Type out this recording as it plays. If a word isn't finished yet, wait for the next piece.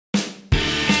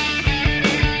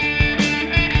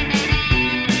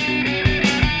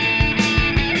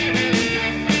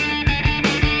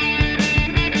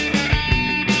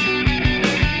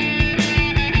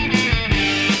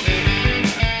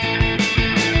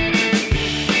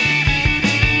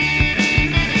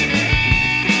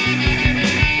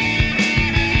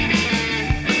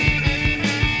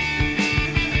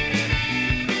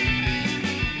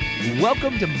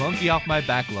Welcome to Monkey Off My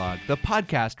Backlog, the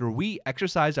podcast where we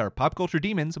exercise our pop culture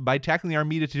demons by tackling our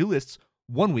media to-do lists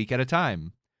 1 week at a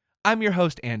time. I'm your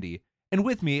host, Andy, and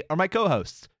with me are my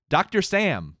co-hosts, Dr.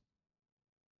 Sam.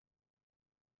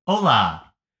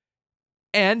 Hola.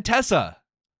 And Tessa.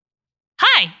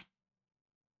 Hi.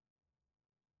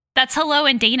 That's hello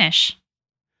in Danish.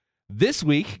 This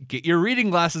week, get your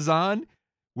reading glasses on.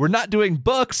 We're not doing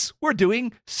books, we're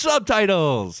doing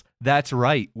subtitles. That's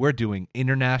right, we're doing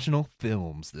international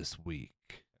films this week.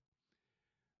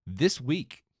 This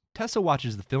week, Tessa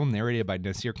watches the film narrated by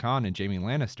Nasir Khan and Jamie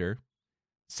Lannister.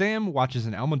 Sam watches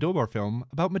an Almodovar film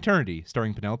about maternity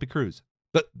starring Penelope Cruz.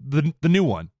 The new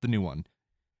one.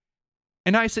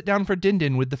 And I sit down for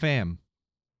din-din with the fam.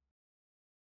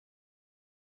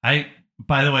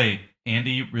 By the way,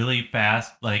 Andy, really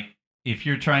fast, if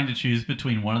you're trying to choose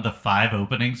between one of the 5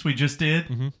 openings we just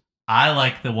did, I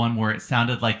like the one where it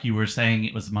sounded like you were saying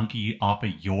it was monkey off of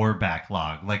your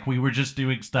backlog. Like we were just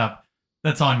doing stuff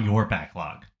that's on your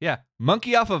backlog. Yeah,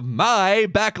 monkey off of my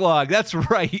backlog. That's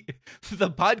right. The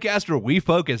podcast where we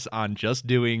focus on just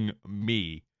doing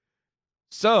me.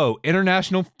 So,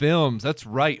 international films. That's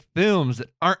right. Films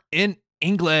that aren't in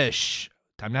English.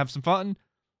 Time to have some fun.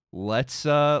 Let's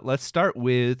start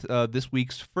with this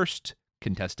week's first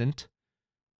contestant,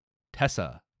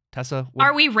 Tessa. Tessa,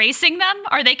 are we racing them?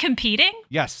 Are they competing?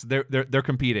 Yes, they're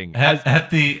competing at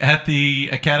the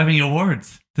Academy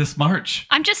Awards this March.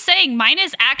 I'm just saying, mine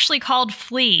is actually called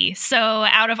Flea. So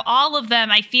out of all of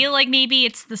them, I feel like maybe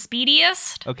it's the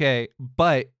speediest. Okay,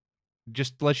 but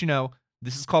just to let you know,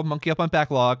 this is called Monkey Off My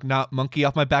Backlog, not Monkey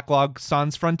Off My Backlog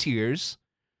Sans Frontiers.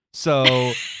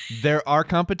 So there are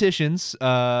competitions.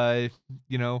 In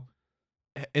the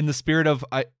spirit of,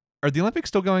 are the Olympics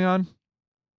still going on?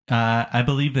 I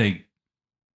believe they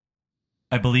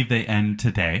end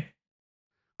today.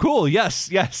 Cool. Yes.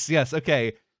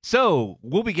 Okay. So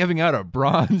we'll be giving out a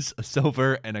bronze, a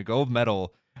silver, and a gold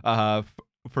medal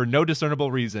for no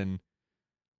discernible reason.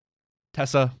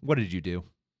 Tessa, what did you do?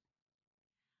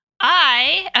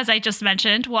 I, as I just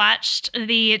mentioned, watched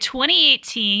the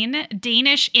 2018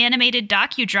 Danish animated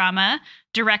docudrama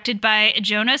directed by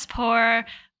Jonas Poor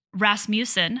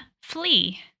Rasmussen,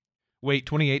 Flea. Wait,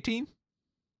 2018?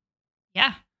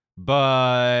 Yeah.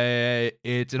 But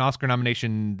it's an Oscar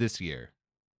nomination this year.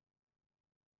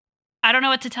 I don't know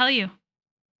what to tell you.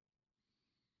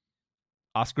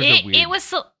 Oscars are weird.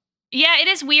 It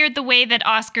is weird the way that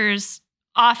Oscars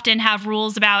often have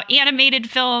rules about animated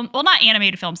film. Well, not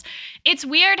animated films. It's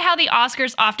weird how the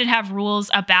Oscars often have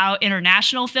rules about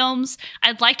international films.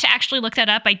 I'd like to actually look that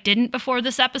up. I didn't before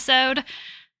this episode.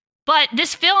 But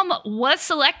this film was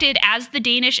selected as the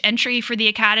Danish entry for the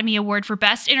Academy Award for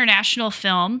Best International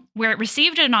Film, where it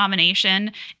received a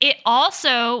nomination. It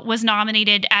also was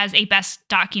nominated as a Best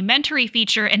Documentary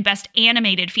Feature and Best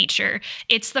Animated Feature.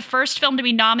 It's the first film to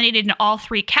be nominated in all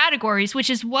 3 categories, which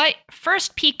is what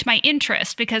first piqued my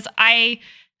interest, because I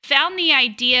found the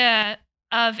idea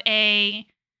of a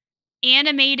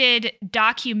animated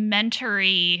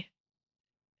documentary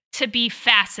to be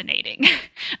fascinating.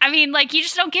 I mean, you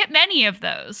just don't get many of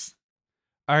those.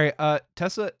 All right,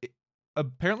 Tessa,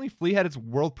 apparently Flea had its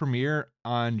world premiere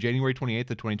on January 28th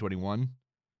of 2021.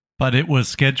 But it was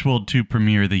scheduled to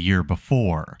premiere the year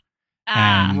before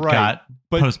and got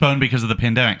postponed because of the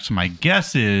pandemic. So my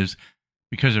guess is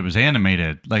because it was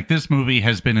animated, this movie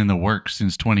has been in the works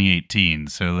since 2018.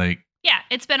 So yeah,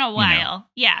 it's been a while.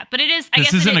 Yeah, but it is.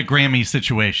 This isn't a Grammy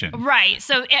situation. Right.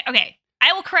 So, okay.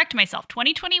 I will correct myself.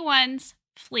 2021's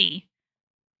Flea.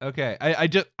 Okay, I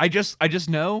just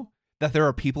know that there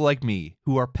are people like me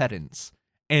who are pedants,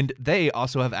 and they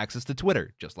also have access to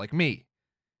Twitter, just like me.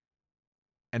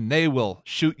 And they will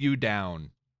shoot you down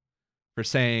for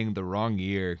saying the wrong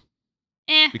year.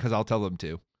 Because I'll tell them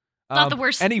to. Not the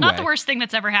worst. Anyway. Not the worst thing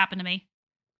that's ever happened to me.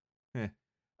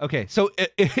 Okay, so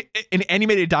an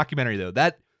animated documentary though,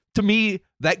 that to me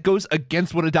that goes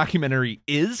against what a documentary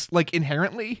is,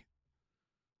 inherently.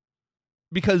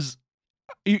 Because,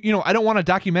 I don't want a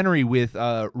documentary with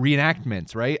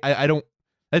reenactments, right? I don't.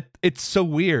 It's so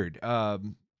weird.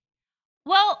 Well,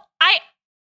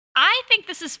 I think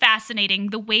this is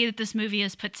fascinating, the way that this movie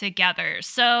is put together.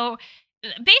 So,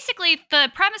 basically, the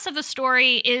premise of the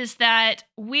story is that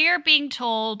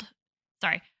the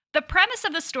premise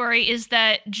of the story is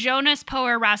that Jonas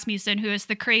Poor Rasmussen, who is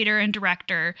the creator and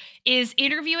director, is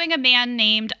interviewing a man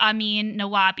named Amin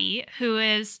Nawabi,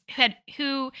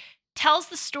 who tells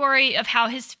the story of how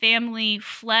his family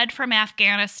fled from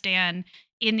Afghanistan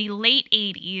in the late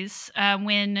 80s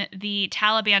when the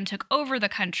Taliban took over the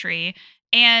country,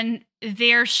 and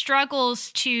their struggles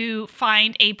to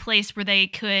find a place where they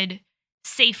could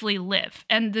safely live,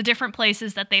 and the different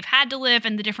places that they've had to live,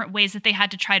 and the different ways that they had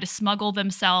to try to smuggle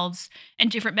themselves and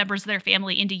different members of their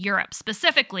family into Europe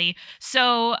specifically.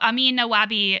 So Amin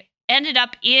Nawabi ended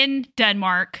up in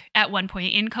Denmark at one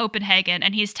point, in Copenhagen,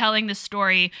 and he's telling the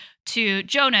story to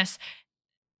Jonas.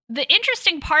 The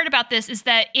interesting part about this is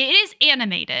that it is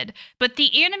animated, but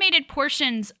the animated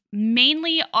portions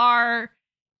mainly are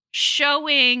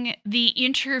showing the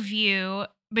interview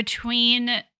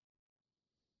between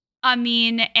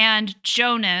Amin and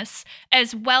Jonas,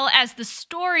 as well as the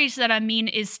stories that Amin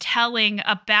is telling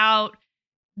about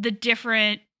the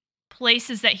different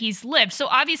places that he's lived. So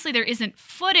obviously there isn't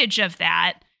footage of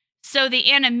that. So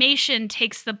the animation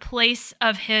takes the place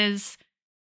of his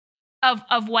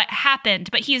of what happened,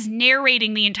 but he is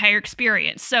narrating the entire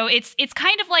experience. So it's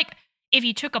kind of like if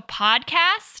you took a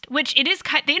podcast, which it is,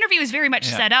 the interview is very much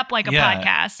set up like a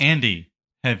podcast. Andy,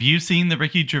 have you seen the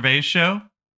Ricky Gervais show?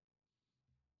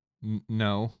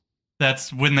 No.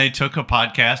 That's when they took a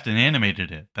podcast and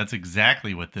animated it. That's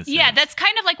exactly what this is. Yeah, that's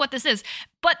kind of like what this is.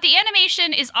 But the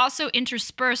animation is also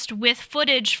interspersed with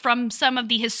footage from some of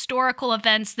the historical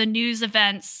events, the news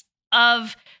events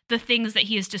of the things that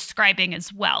he is describing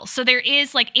as well. So there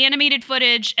is like animated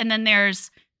footage, and then there's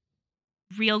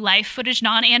real life footage,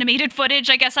 non-animated footage,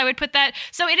 I guess I would put that.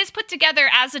 So it is put together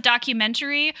as a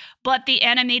documentary, but the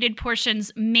animated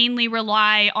portions mainly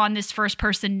rely on this first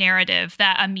person narrative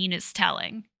that Amin is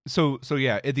telling. So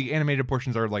yeah, the animated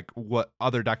portions are like what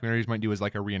other documentaries might do as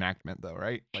like a reenactment though,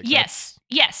 right? Like yes.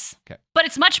 Okay. But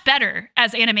it's much better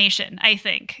as animation, I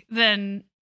think, than...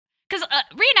 Because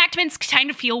reenactments kind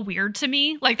of feel weird to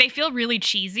me. Like, they feel really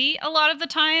cheesy a lot of the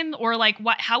time, or like,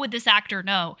 how would this actor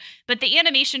know? But the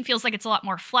animation feels like it's a lot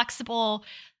more flexible.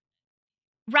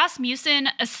 Rasmussen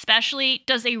especially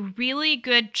does a really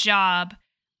good job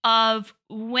of,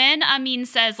 when Amin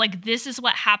says, like, this is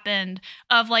what happened,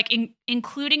 of like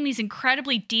including these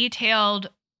incredibly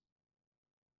detailed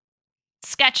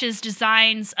sketches,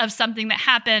 designs of something that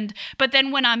happened. But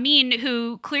then when Amin,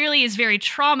 who clearly is very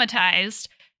traumatized,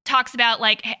 talks about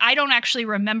like, hey, I don't actually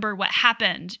remember what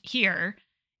happened here,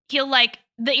 he'll like,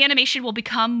 the animation will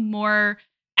become more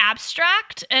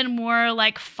abstract and more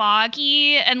like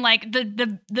foggy, and like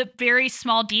the very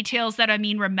small details that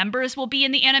Amin remembers will be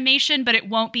in the animation, but it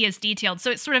won't be as detailed. So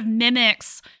it sort of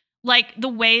mimics like the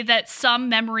way that some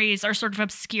memories are sort of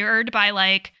obscured by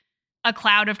like a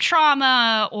cloud of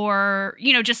trauma, or,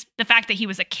 you know, just the fact that he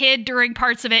was a kid during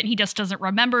parts of it and he just doesn't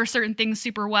remember certain things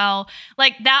super well.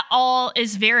 Like, that all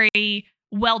is very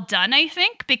well done, I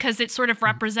think, because it sort of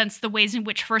represents the ways in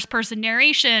which first person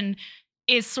narration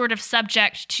is sort of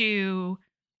subject to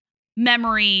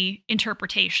memory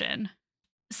interpretation.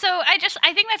 So I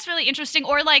think that's really interesting.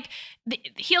 Or like,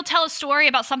 he'll tell a story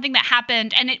about something that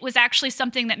happened and it was actually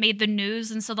something that made the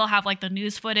news, and so they'll have like the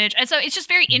news footage. And so it's just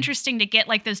very interesting to get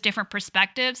like those different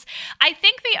perspectives. I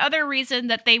think the other reason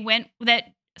that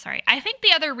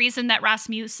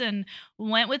Rasmussen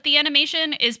went with the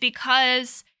animation is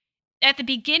because at the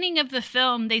beginning of the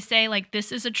film, they say like, this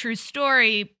is a true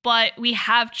story, but we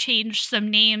have changed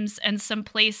some names and some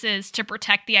places to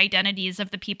protect the identities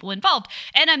of the people involved.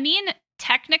 And Amin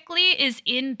technically is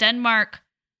in Denmark.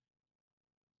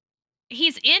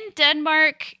 He's in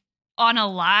Denmark on a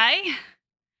lie.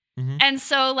 Mm-hmm. And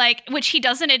so like, which he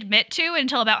doesn't admit to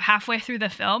until about halfway through the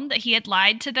film, that he had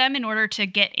lied to them in order to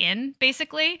get in,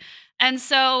 basically. And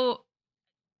so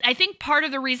I think part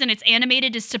of the reason it's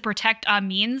animated is to protect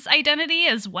Amin's identity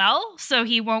as well, so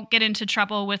he won't get into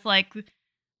trouble with like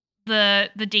the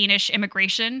Danish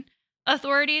immigration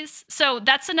authorities. So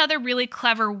that's another really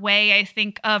clever way, I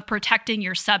think, of protecting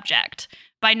your subject,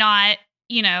 by not,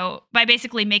 you know, by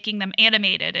basically making them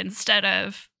animated instead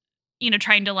of, you know,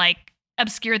 trying to like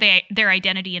obscure their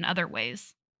identity in other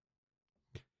ways.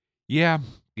 Yeah,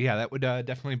 that would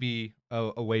definitely be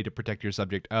a way to protect your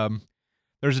subject.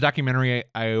 There's a documentary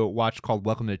I watched called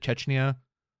Welcome to Chechnya,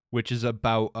 which is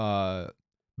about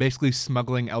basically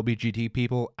smuggling LGBT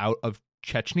people out of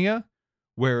Chechnya,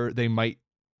 where they might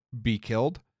be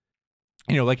killed.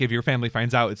 You know, like if your family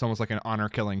finds out, it's almost like an honor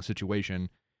killing situation.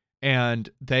 And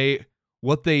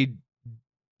what they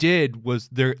did was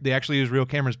they actually use real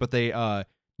cameras, but they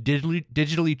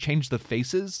digitally changed the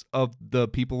faces of the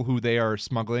people who they are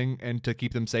smuggling, and to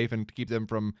keep them safe and to keep them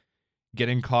from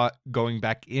getting caught going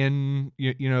back in.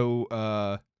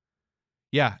 It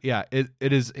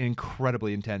is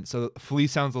incredibly intense. So Flea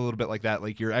sounds a little bit like that.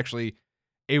 Like, you're actually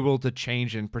able to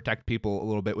change and protect people a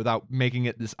little bit without making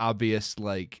it this obvious,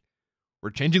 like, we're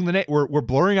changing the name, we're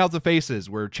blurring out the faces,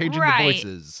 we're changing the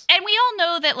voices. And we all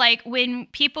know that like when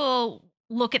people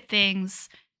look at things,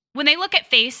 when they look at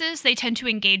faces, they tend to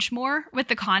engage more with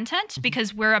the content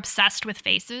because we're obsessed with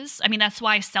faces. I mean, that's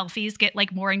why selfies get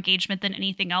like more engagement than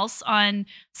anything else on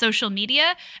social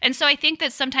media. And so I think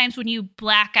that sometimes when you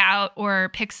black out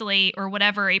or pixelate or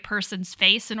whatever a person's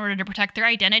face in order to protect their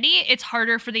identity, it's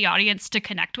harder for the audience to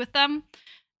connect with them.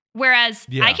 Whereas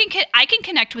I can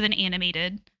connect with an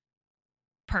animated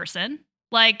person.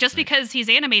 Like, just because he's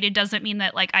animated doesn't mean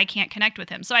that like I can't connect with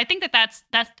him. So I think that that's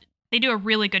they do a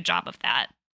really good job of that.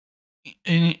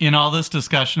 In all this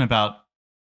discussion about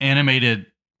animated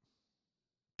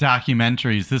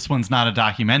documentaries, this one's not a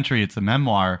documentary, it's a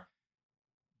memoir.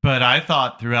 But I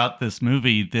thought throughout this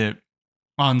movie that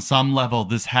on some level,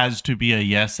 this has to be a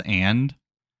yes and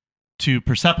to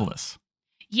Persepolis.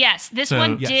 Yes, this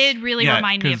one did really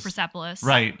remind me of Persepolis.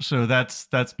 Right. So that's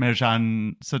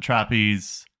Mehjan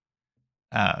Satrapi's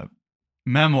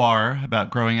memoir about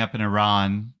growing up in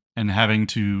Iran and having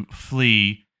to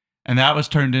flee. And that was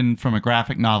turned in from a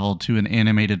graphic novel to an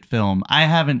animated film. I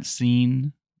haven't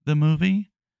seen the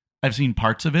movie. I've seen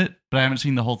parts of it, but I haven't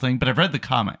seen the whole thing. But I've read the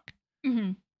comic.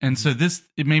 Mm-hmm. And so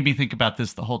it made me think about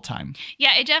this the whole time.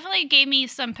 Yeah, it definitely gave me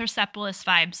some Persepolis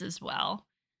vibes as well.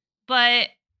 But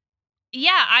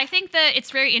yeah, I think that it's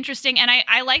very interesting. And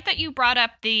I like that you brought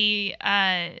up the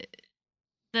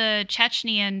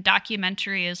Chechenian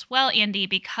documentary as well, Andy,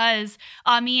 because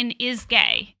Amin is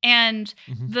gay. And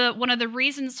one of the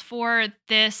reasons for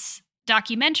this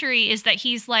documentary is that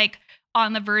he's like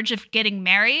on the verge of getting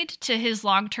married to his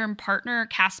long-term partner,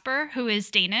 Casper, who is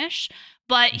Danish,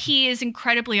 but he is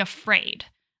incredibly afraid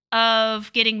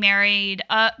of getting married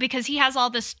because he has all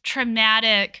this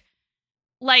traumatic.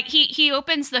 Like, he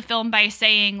opens the film by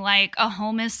saying, like, a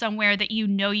home is somewhere that you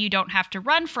know you don't have to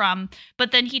run from.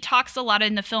 But then he talks a lot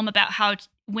in the film about how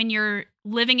when you're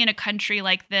living in a country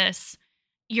like this,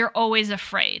 you're always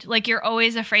afraid. Like, you're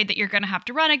always afraid that you're going to have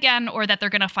to run again or that they're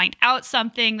going to find out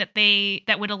something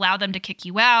that would allow them to kick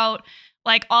you out.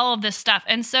 Like, all of this stuff.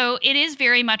 And so it is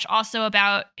very much also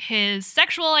about his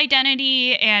sexual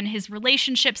identity and his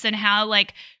relationships and how,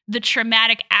 like, the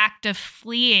traumatic act of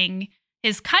fleeing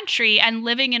his country and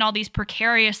living in all these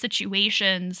precarious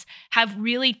situations have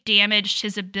really damaged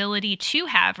his ability to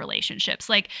have relationships.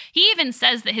 Like, he even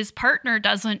says that his partner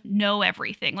doesn't know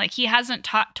everything. Like, he hasn't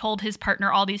told his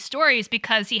partner all these stories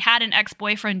because he had an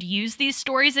ex-boyfriend use these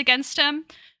stories against him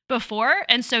before.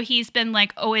 And so he's been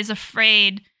like always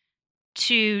afraid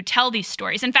to tell these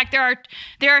stories. In fact,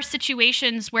 there are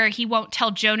situations where he won't tell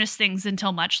Jonas things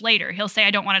until much later. He'll say,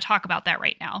 I don't want to talk about that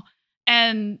right now.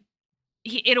 And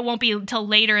it won't be until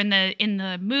later in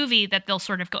the movie that they'll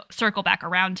sort of circle back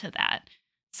around to that.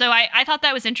 So I thought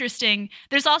that was interesting.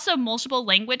 There's also multiple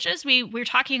languages. We're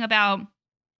talking about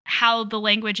how the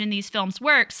language in these films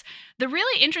works. The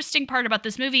really interesting part about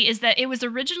this movie is that it was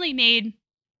originally made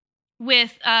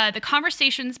with the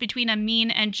conversations between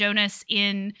Amin and Jonas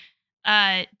in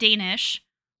Danish,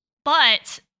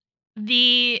 but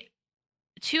the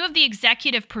two of the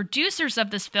executive producers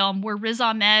of this film were Riz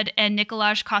Ahmed and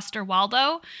Nicolás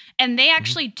Coster-Waldau, and they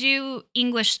actually do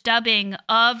English dubbing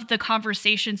of the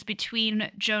conversations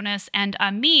between Jonas and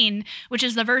Amin, which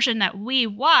is the version that we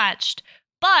watched.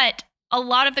 But a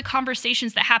lot of the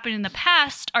conversations that happened in the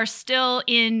past are still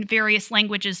in various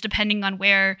languages, depending on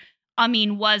where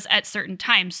Amin was at certain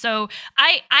times. So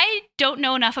I don't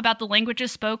know enough about the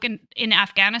languages spoken in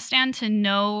Afghanistan to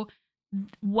know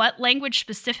what language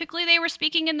specifically they were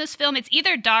speaking in this film. It's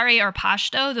either Dari or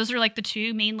Pashto. Those are like the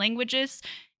two main languages.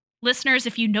 Listeners,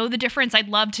 if you know the difference, I'd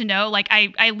love to know. Like,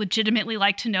 I legitimately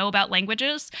like to know about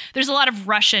languages. There's a lot of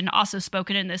Russian also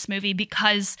spoken in this movie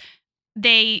because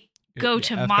they go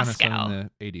to Moscow in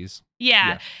the 80s.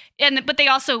 Yeah. But they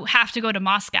also have to go to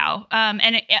Moscow.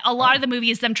 A lot of the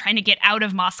movie is them trying to get out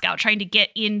of Moscow, trying to get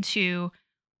into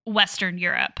Western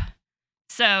Europe.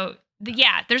 So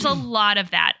there's a lot of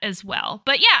that as well.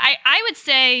 But yeah, I would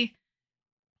say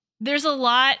there's a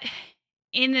lot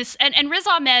in this. And Riz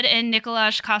Ahmed and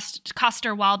Nicolás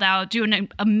Coster-Waldau do an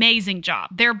amazing job.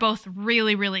 They're both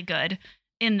really, really good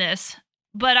in this.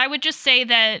 But I would just say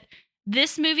that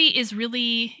this movie is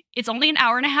it's only an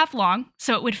hour and a half long,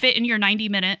 so it would fit in your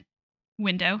 90-minute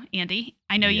window, Andy.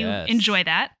 I know you enjoy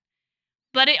that.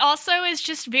 But it also is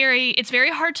just it's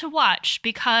very hard to watch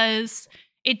because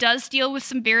it does deal with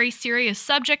some very serious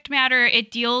subject matter. It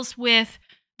deals with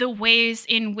the ways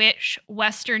in which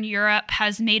Western Europe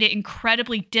has made it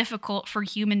incredibly difficult for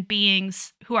human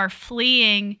beings who are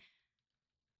fleeing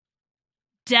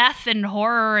death and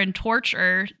horror and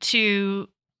torture to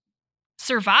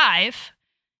survive.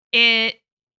 There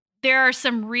are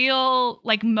some real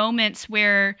like moments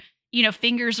where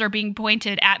fingers are being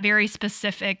pointed at very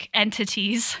specific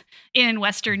entities in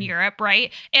Western Europe,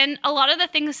 right? And a lot of the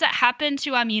things that happen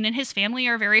to Amin and his family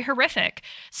are very horrific.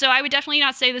 So I would definitely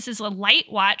not say this is a light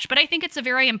watch, but I think it's a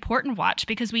very important watch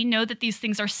because we know that these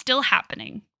things are still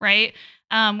happening, right?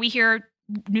 We hear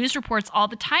news reports all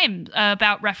the time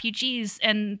about refugees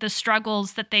and the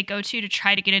struggles that they go to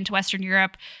try to get into Western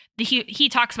Europe. He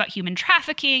talks about human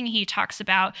trafficking. He talks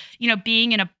about,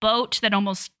 being in a boat that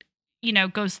almost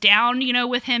goes down,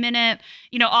 with him in it.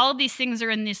 All of these things are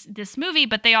in this movie,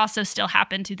 but they also still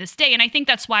happen to this day. And I think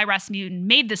that's why Rasmussen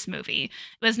made this movie.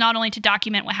 It was not only to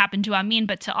document what happened to Amin,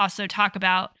 but to also talk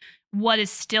about what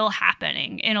is still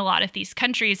happening in a lot of these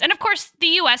countries. And of course, the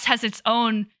US has its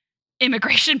own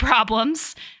immigration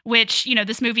problems, which,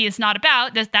 this movie is not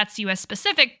about. That's US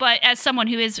specific. But as someone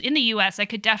who is in the US, I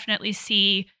could definitely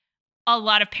see a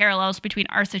lot of parallels between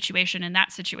our situation and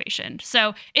that situation.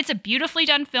 So it's a beautifully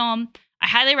done film. I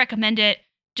highly recommend it.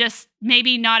 Just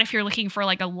maybe not if you're looking for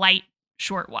like a light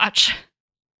short watch.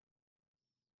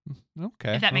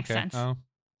 Okay. If that makes sense.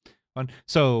 Fun.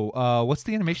 So what's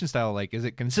the animation style like? Is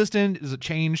it consistent? Is it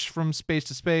changed from space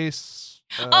to space?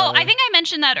 I think I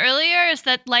mentioned that earlier, is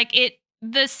that like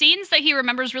the scenes that he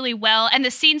remembers really well and the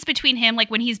scenes between him,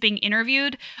 like when he's being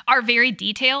interviewed, are very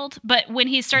detailed. But when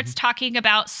he starts talking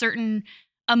about certain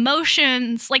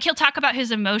emotions, like he'll talk about his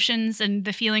emotions and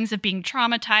the feelings of being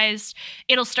traumatized,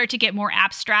 it'll start to get more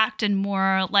abstract and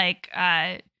more like,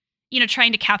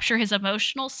 trying to capture his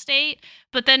emotional state.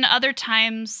 But then other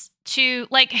times too,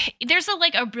 like there's a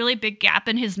really big gap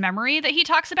in his memory that he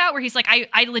talks about where he's like,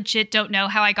 I legit don't know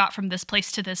how I got from this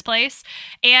place to this place.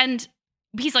 And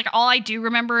he's like, all I do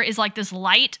remember is like this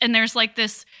light, and there's like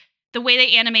this, the way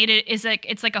they animate it is like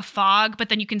it's like a fog, but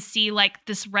then you can see like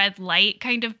this red light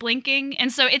kind of blinking, and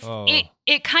so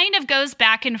it kind of goes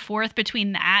back and forth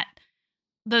between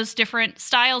those different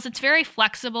styles. It's very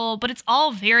flexible, but it's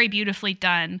all very beautifully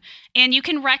done, and you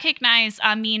can recognize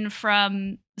Amin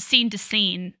from scene to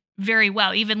scene very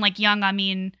well, even like young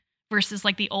Amin versus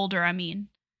like the older Amin.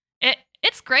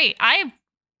 It's great.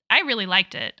 I really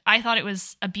liked it. I thought it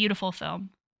was a beautiful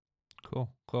film.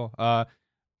 Cool.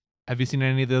 Have you seen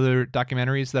any of the other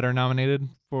documentaries that are nominated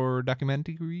for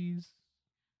documentaries?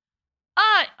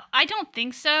 I don't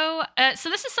think so. So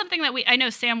this is something that I know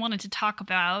Sam wanted to talk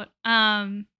about.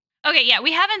 Okay, yeah,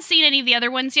 we haven't seen any of the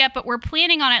other ones yet, but we're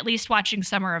planning on at least watching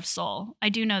Summer of Soul. I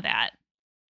do know that.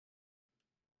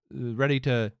 Ready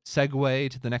to segue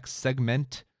to the next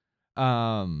segment.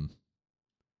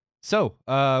 So,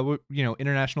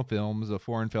 international films,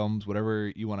 foreign films,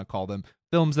 whatever you want to call them,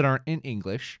 films that aren't in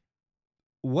English.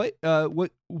 What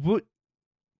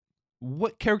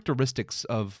characteristics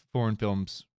of foreign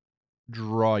films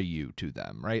draw you to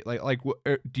them? Right,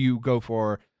 do you go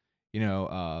for,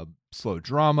 slow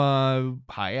drama,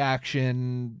 high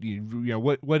action?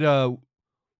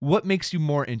 What makes you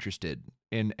more interested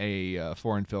in a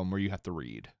foreign film where you have to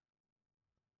read?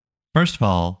 First of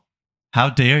all, how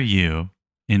dare you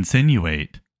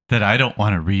insinuate that I don't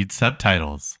want to read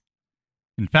subtitles?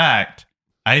 In fact,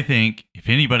 I think if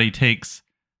anybody takes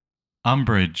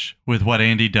umbrage with what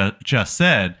Andy just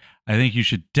said, I think you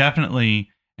should definitely,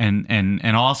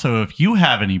 and also if you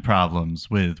have any problems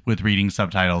with reading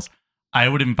subtitles, I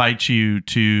would invite you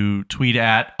to tweet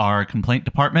at our complaint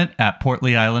department at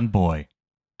Portly Island Boy.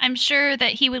 I'm sure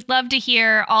that he would love to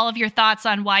hear all of your thoughts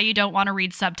on why you don't want to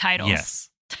read subtitles. Yes.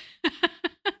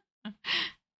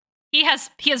 He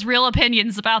has real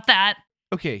opinions about that.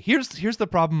 Okay, here's the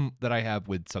problem that I have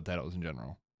with subtitles in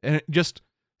general. And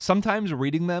sometimes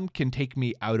reading them can take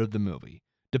me out of the movie,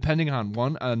 depending on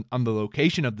on the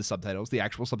location of the subtitles, the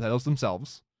actual subtitles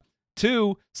themselves.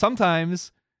 2,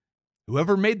 sometimes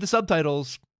whoever made the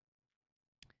subtitles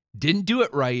didn't do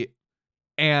it right,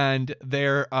 and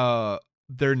they're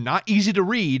not easy to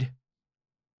read.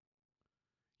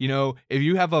 If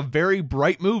you have a very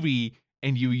bright movie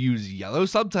and you use yellow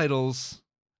subtitles,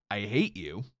 I hate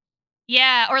you.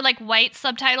 Yeah, or like white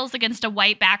subtitles against a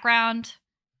white background.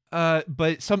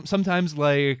 But sometimes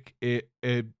like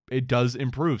it does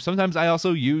improve. Sometimes I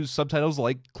also use subtitles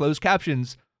like closed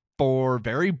captions for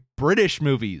very British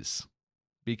movies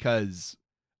because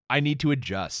I need to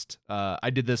adjust. I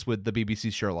did this with the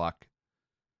BBC Sherlock.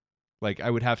 Like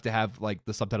I would have to have like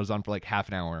the subtitles on for like half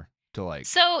an hour to like.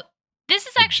 So this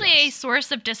is actually a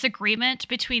source of disagreement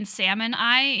between Sam and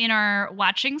I in our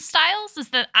watching styles, is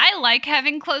that I like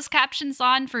having closed captions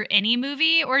on for any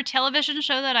movie or television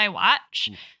show that I watch.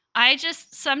 I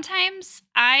just, sometimes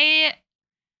I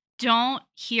don't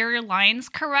hear lines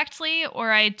correctly,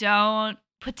 or I don't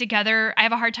I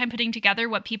have a hard time putting together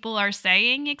what people are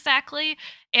saying exactly.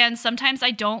 And sometimes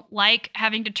I don't like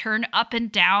having to turn up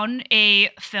and down a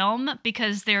film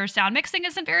because their sound mixing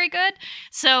isn't very good.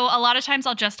 So a lot of times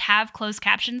I'll just have closed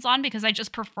captions on because I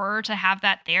just prefer to have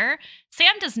that there.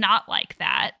 Sam does not like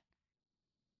that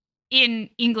in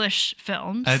English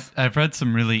films. I've read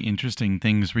some really interesting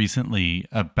things recently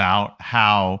about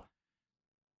how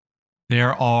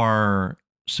there are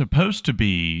supposed to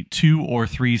be 2 or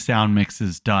 3 sound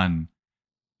mixes done.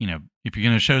 You know, if you're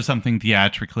going to show something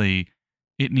theatrically,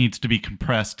 it needs to be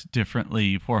compressed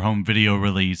differently for home video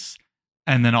release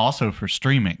and then also for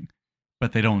streaming.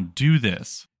 But they don't do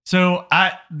this. So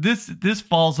this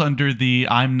falls under the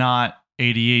I'm not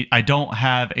ADHD. I don't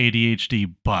have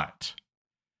ADHD, but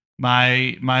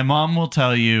my mom will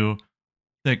tell you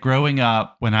that growing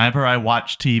up, whenever I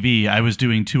watched TV, I was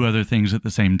doing 2 other things at the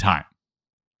same time.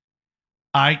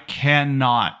 I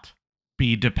cannot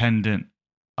be dependent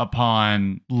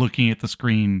upon looking at the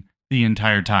screen the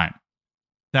entire time.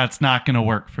 That's not going to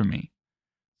work for me.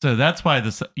 So that's why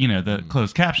the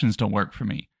closed captions don't work for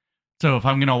me. So if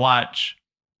I'm going to watch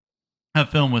a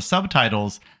film with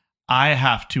subtitles, I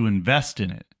have to invest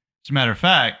in it. As a matter of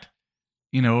fact,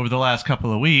 over the last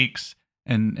couple of weeks,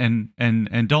 and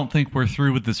don't think we're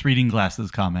through with this reading glasses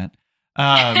comment.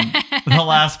 The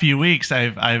last few weeks,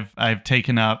 I've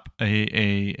taken up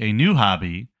a new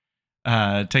hobby,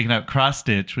 taken up cross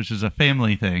stitch, which is a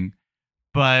family thing,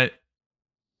 but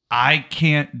I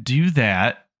can't do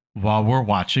that while we're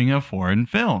watching a foreign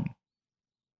film,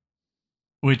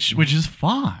 which is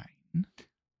fine.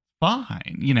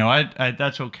 I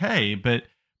that's okay, but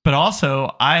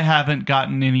also I haven't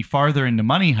gotten any farther into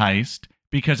Money Heist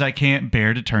because I can't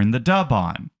bear to turn the dub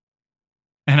on.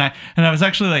 And I was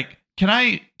actually like, can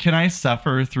I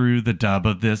suffer through the dub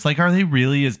of this? Like, are they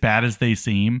really as bad as they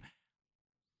seem?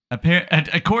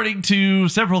 According to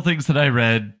several things that I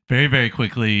read very, very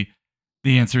quickly,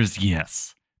 the answer is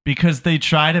yes. Because they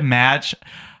try to match.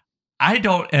 I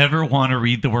don't ever want to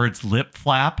read the words lip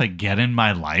flap again in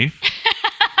my life.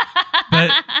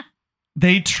 But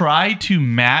they try to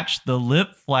match the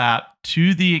lip flap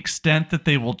to the extent that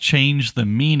they will change the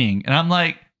meaning. And I'm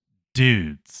like,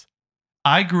 dudes,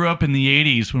 I grew up in the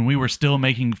 80s when we were still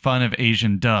making fun of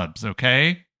Asian dubs,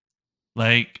 okay?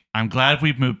 Like, I'm glad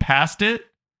we've moved past it,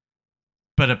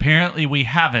 but apparently we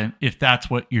haven't if that's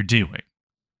what you're doing.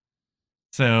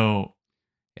 So,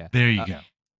 there you go.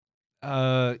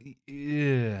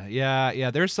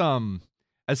 Yeah. There's some,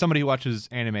 as somebody who watches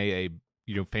anime,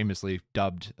 famously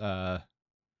dubbed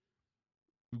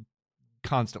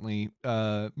constantly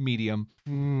medium.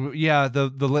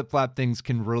 The lip flap things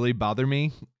can really bother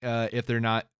me if they're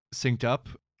not synced up.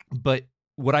 But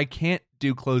what I can't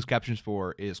do closed captions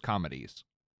for is comedies.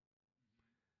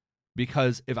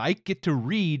 Because if I get to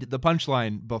read the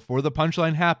punchline before the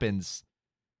punchline happens,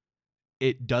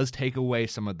 it does take away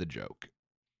some of the joke.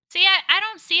 See, I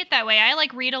don't see it that way. I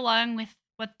read along with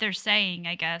what they're saying,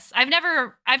 I guess. I've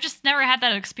just never had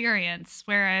that experience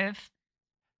where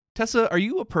Tessa, are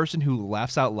you a person who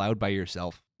laughs out loud by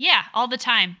yourself? Yeah, all the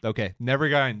time. Okay, never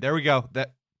mind. There we go.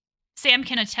 Sam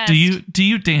can attest. Do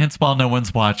you dance while no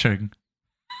one's watching?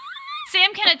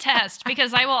 Sam can attest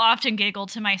because I will often giggle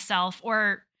to myself,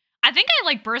 or I think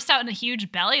I burst out in a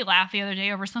huge belly laugh the other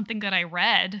day over something that I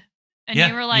read. And yeah,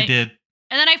 you were like, you did.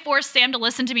 And then I forced Sam to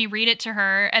listen to me read it to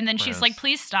her, and then she's like,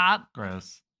 "Please stop."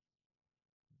 Gross.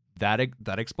 That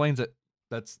explains it.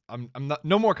 I'm not,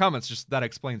 no more comments, just that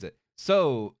explains it.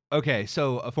 So, okay,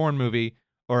 so a foreign movie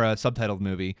or a subtitled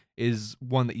movie is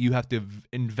one that you have to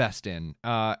invest in.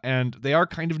 And they are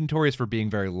kind of notorious for being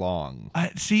very long.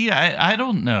 I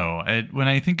don't know. When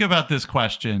I think about this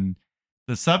question,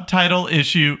 the subtitle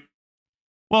issue,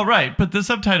 well, right, but the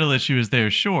subtitle issue is there,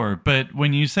 sure. But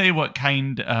when you say what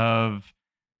kind of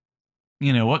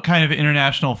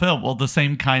international film, well, the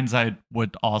same kinds I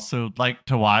would also like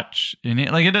to watch in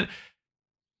it.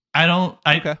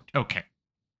 Okay.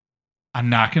 I'm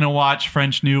not going to watch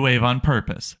French New Wave on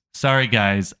purpose. Sorry,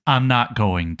 guys. I'm not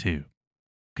going to.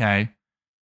 Okay?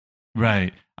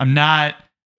 Right. I'm not.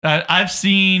 I've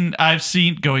seen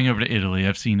going over to Italy.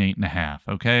 I've seen 8.5.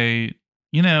 Okay?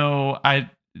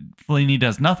 Fellini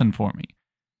does nothing for me.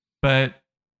 But,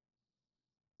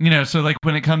 so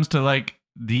when it comes to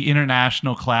the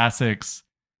international classics,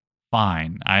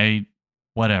 fine.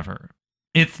 Whatever.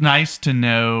 It's nice to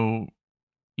know.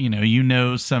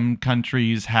 Some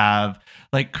countries have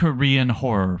Korean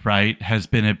horror, right? Has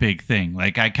been a big thing.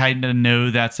 I kind of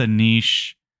know that's a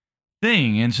niche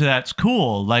thing. And so that's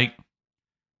cool.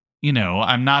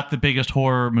 I'm not the biggest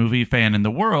horror movie fan in the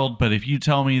world, but if you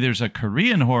tell me there's a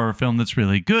Korean horror film that's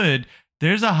really good,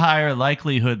 there's a higher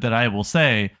likelihood that I will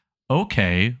say,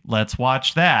 okay, let's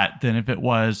watch that, than if it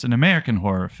was an American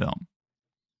horror film.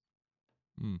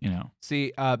 You know,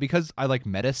 see, because I like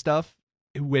meta stuff.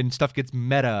 When stuff gets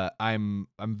meta, I'm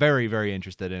very, very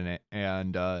interested in it,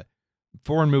 and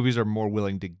foreign movies are more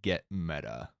willing to get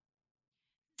meta.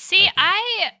 See,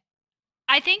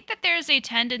 I think that there's a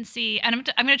tendency,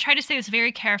 and I'm going to try to say this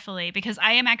very carefully, because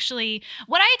I am actually,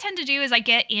 what I tend to do is I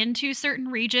get into certain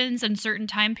regions and certain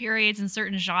time periods and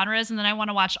certain genres, and then I want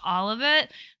to watch all of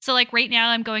it. So like right now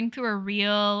I'm going through a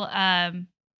real,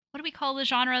 what do we call the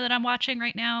genre that I'm watching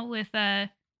right now with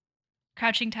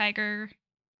Crouching Tiger,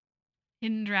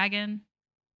 Hidden Dragon?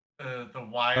 The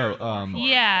Wire.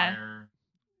 Yeah.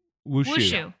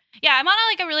 Wushu. Yeah, I'm on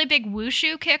like a really big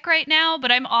wushu kick right now,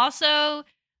 but I'm also,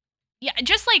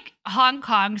 just like Hong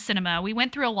Kong cinema. We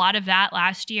went through a lot of that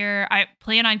last year. I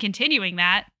plan on continuing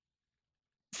that.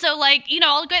 So like,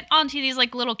 I'll get onto these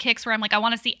like little kicks where I'm like, I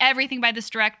want to see everything by this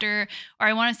director, or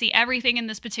I want to see everything in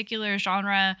this particular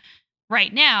genre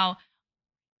right now.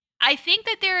 I think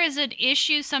that there is an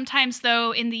issue sometimes,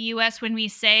 though, in the US when we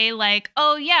say like,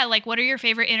 oh yeah, like what are your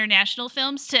favorite international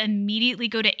films, to immediately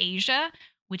go to Asia,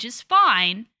 which is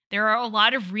fine. There are a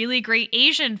lot of really great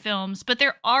Asian films, but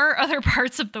there are other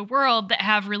parts of the world that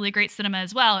have really great cinema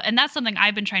as well. And that's something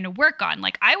I've been trying to work on.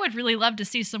 Like, I would really love to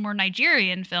see some more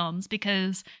Nigerian films,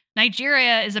 because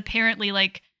Nigeria is apparently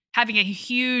like having a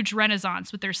huge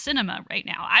renaissance with their cinema right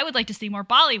now. I would like to see more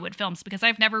Bollywood films, because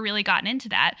I've never really gotten into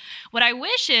that. What I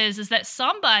wish is that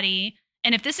somebody,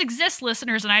 and if this exists,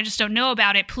 listeners, and I just don't know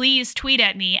about it, please tweet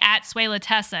at me at Suela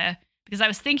Tessa, because I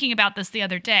was thinking about this the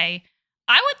other day.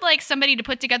 I would like somebody to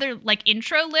put together like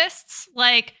intro lists,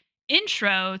 like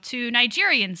intro to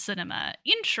Nigerian cinema,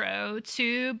 intro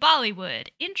to Bollywood,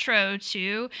 intro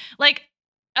to like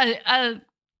a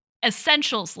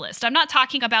essentials list. I'm not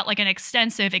talking about like an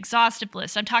extensive, exhaustive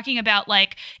list. I'm talking about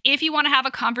like, if you want to have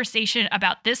a conversation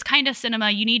about this kind of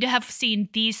cinema, you need to have seen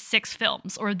these 6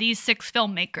 films or these 6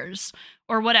 filmmakers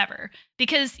or whatever.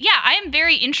 Because I am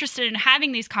very interested in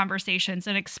having these conversations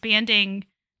and expanding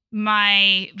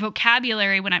my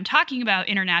vocabulary when I'm talking about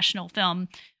international film.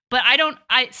 But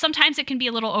sometimes it can be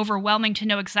a little overwhelming to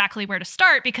know exactly where to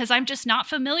start, because I'm just not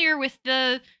familiar with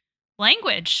the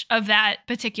language of that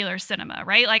particular cinema,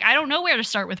 right? Like, I don't know where to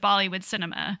start with Bollywood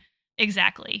cinema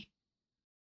exactly.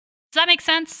 Does that make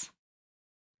sense?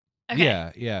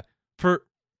 Okay. Yeah. For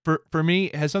me,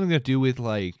 it has something to do with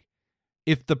like,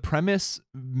 if the premise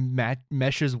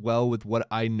meshes well with what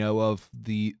I know of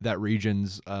that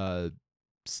region's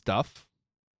stuff,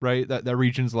 right? That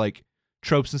region's like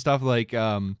tropes and stuff. Like,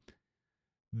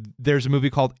 there's a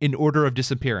movie called In Order of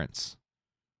Disappearance,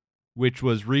 which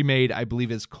was remade, I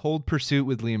believe, as Cold Pursuit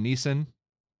with Liam Neeson.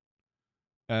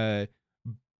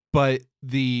 But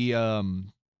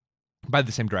by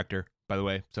the same director, by the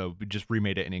way. So we just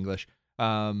remade it in English.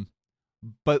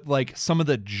 But like some of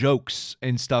the jokes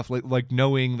and stuff, like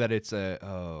knowing that it's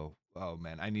oh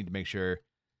man, I need to make sure.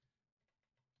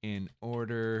 In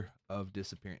Order of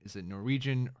Disappearance. Is it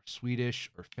Norwegian or Swedish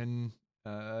or Finn?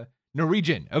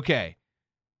 Norwegian. Okay.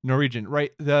 Norwegian.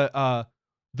 Right. The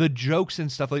jokes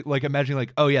and stuff, like imagining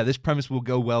like, oh yeah, this premise will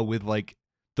go well with like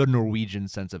the Norwegian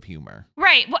sense of humor.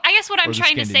 Right. Well, I guess what I'm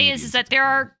trying to say is that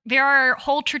there are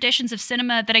whole traditions of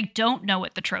cinema that I don't know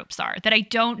what the tropes are, that I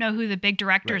don't know who the big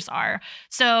directors are.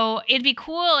 So it'd be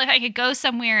cool if I could go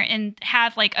somewhere and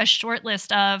have like a short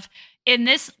list of, in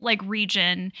this like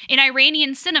region, in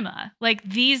Iranian cinema, like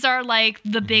these are like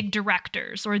the big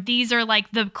directors, or these are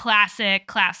like the classic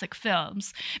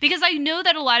films. Because I know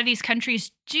that a lot of these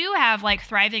countries do have like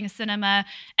thriving cinema,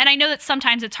 and I know that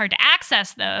sometimes it's hard to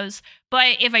access those.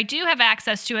 But if I do have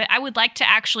access to it, I would like to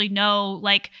actually know,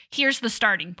 like, here's the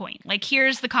starting point. Like,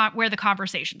 here's the where the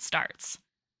conversation starts.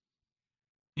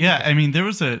 Yeah, I mean, there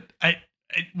was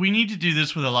we need to do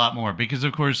this with a lot more, because,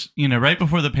 of course, right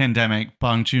before the pandemic,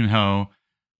 Bong Joon-ho,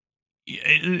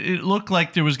 it looked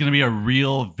like there was going to be a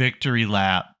real victory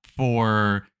lap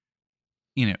for,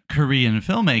 Korean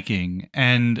filmmaking.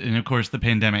 And of course, the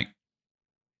pandemic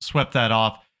swept that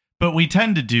off. But we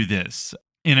tend to do this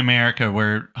in America,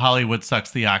 where Hollywood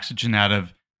sucks the oxygen out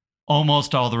of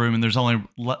almost all the room, and there's only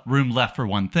room left for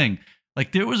one thing.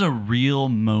 Like, there was a real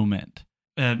moment,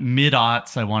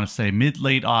 mid-aughts, I want to say,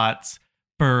 mid-late aughts,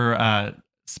 for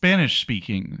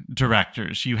Spanish-speaking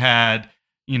directors. You had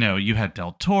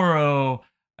Del Toro,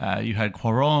 you had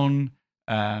Cuarón,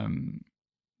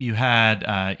 you had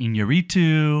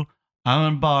Iñárritu,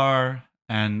 Almodóvar,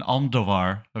 and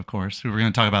Almodóvar, of course, who we're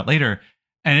going to talk about later.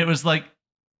 And it was like,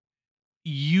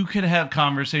 you could have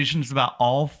conversations about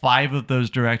all 5 of those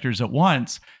directors at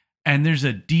once, and there's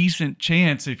a decent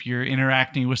chance, if you're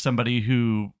interacting with somebody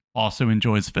who also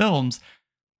enjoys films,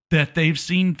 that they've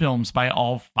seen films by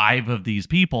all 5 of these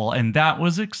people, and that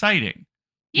was exciting.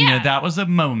 Yeah. You know, that was a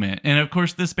moment. And of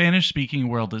course, the Spanish-speaking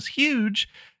world is huge,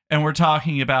 and we're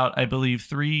talking about, I believe,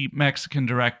 3 Mexican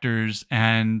directors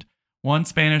and 1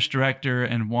 Spanish director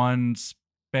and 1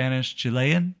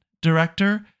 Spanish-Chilean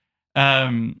director.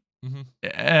 So,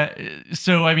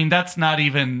 I mean, that's not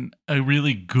even a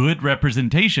really good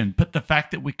representation, but the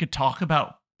fact that we could talk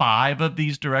about 5 of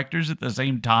these directors at the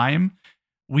same time,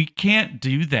 we can't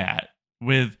do that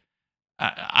with...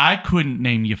 I couldn't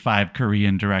name you 5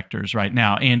 Korean directors right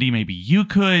now. Andy, maybe you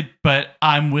could, but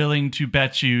I'm willing to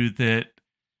bet you that,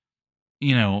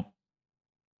 you know,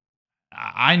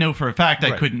 I know for a fact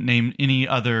I couldn't name any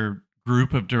other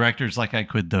group of directors like I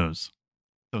could those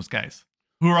guys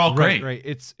who are all great. Right.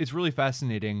 It's really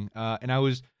fascinating. And I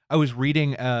was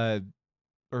reading, or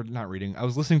not reading. I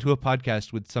was listening to a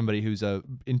podcast with somebody who's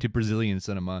into Brazilian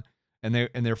cinema, and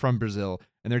they're from Brazil,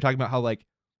 and they're talking about how like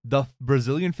the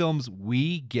Brazilian films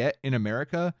we get in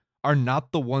America are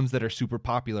not the ones that are super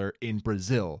popular in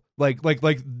Brazil. Like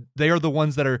they are the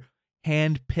ones that are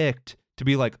handpicked to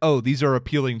be like, oh, these are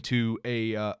appealing to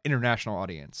a international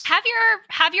audience.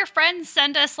 Have your friends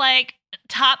send us like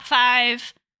top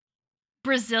 5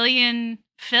 Brazilian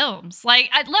films. Like,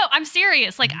 I'm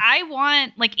serious. Like, I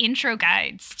want like intro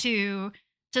guides to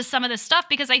some of this stuff,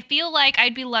 because I feel like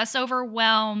I'd be less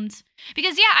overwhelmed.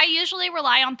 Because I usually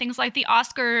rely on things like the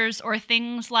Oscars or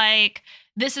things like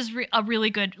this is a really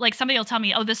good, like somebody will tell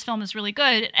me, oh, this film is really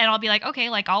good. And I'll be like, okay,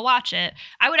 like I'll watch it.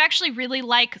 I would actually really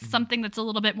like something that's a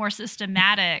little bit more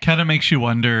systematic. Kind of makes you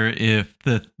wonder if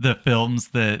the films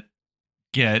that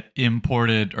get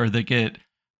imported or that get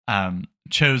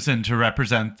chosen to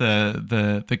represent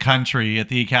the country at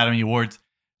the Academy Awards,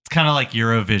 it's kind of like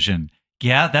Eurovision.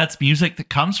 Yeah, that's music that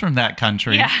comes from that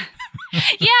country. Yeah. And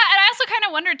I also kind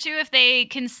of wonder too if they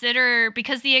consider,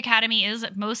 because the Academy is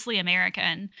mostly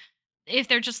American, if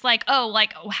they're just like, oh,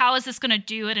 like how is this going to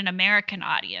do at an American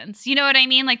audience? You know what I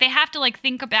mean? Like they have to like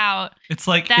think about it's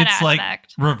like that it's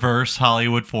aspect. Like reverse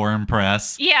Hollywood Foreign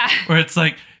Press. Yeah. Where it's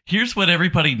like, here's what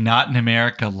everybody not in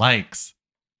America likes.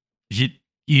 You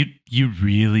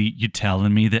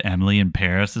telling me that Emily in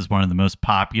Paris is one of the most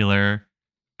popular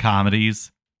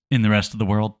comedies in the rest of the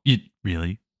world? You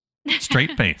really?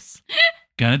 Straight face.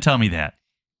 Gonna tell me that.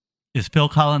 Is Phil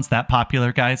Collins that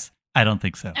popular, guys? I don't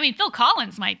think so. I mean, Phil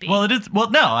Collins might be. Well, it is.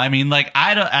 Well, no. I mean, like,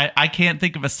 I can't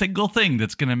think of a single thing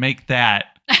that's gonna make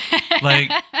that. Like,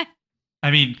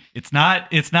 I mean, it's not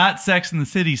Sex and the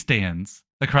City stands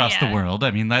across the world.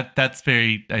 I mean, that's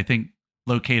very, I think,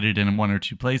 located in 1 or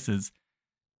 2 places.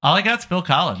 All I got's Phil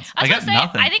Collins. I got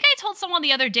nothing. I think I told someone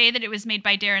the other day that it was made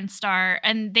by Darren Star,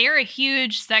 and they're a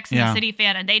huge Sex and the City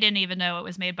fan, and they didn't even know it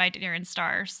was made by Darren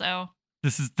Star. So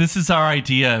this is our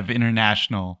idea of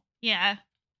international. Yeah.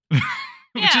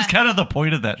 Which is kind of the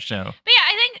point of that show. But yeah,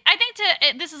 I think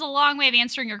this is a long way of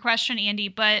answering your question, Andy.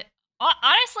 But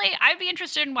honestly, I'd be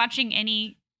interested in watching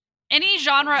any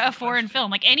genre of foreign film,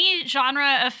 like any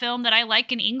genre of film that I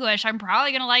like in English. I'm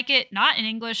probably gonna like it not in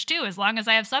English too, as long as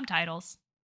I have subtitles.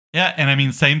 Yeah, and I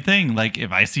mean, same thing. Like,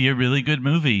 if I see a really good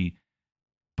movie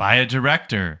by a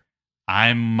director,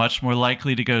 I'm much more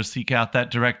likely to go seek out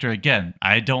that director again.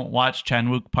 I don't watch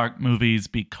Chan-wook Park movies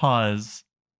because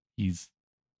he's,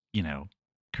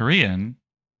 Korean.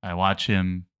 I watch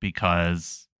him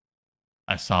because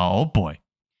I saw Old Boy.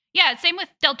 Yeah, same with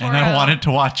Del Toro. And I wanted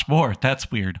to watch more. That's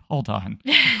weird. Hold on.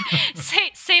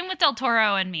 Same with Del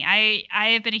Toro and me. I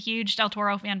have been a huge Del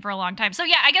Toro fan for a long time. So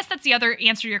yeah, I guess that's the other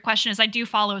answer to your question is I do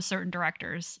follow certain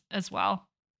directors as well.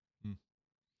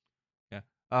 Yeah.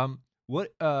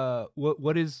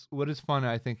 What is fun?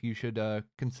 I think you should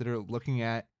consider looking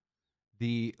at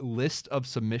the list of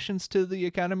submissions to the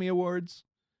Academy Awards,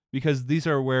 because these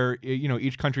are where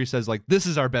each country says like, this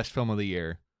is our best film of the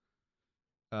year.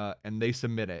 And they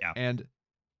submit it. Yeah. And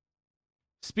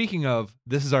speaking of,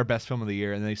 this is our best film of the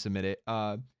year, and they submit it.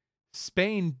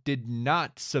 Spain did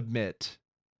not submit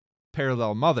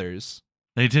Parallel Mothers.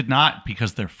 They did not,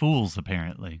 because they're fools,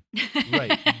 apparently.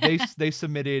 Right. They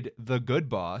submitted The Good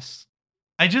Boss.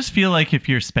 I just feel like if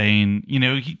you're Spain,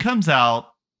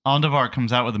 Almodovar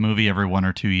comes out with a movie every 1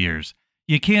 or 2 years.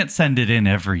 You can't send it in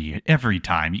every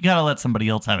time. You got to let somebody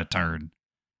else have a turn.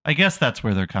 I guess that's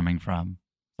where they're coming from.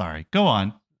 Sorry. Go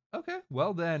on. Okay,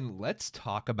 well then, let's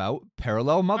talk about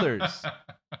Parallel Mothers.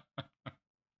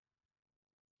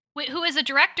 Wait, who is a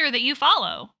director that you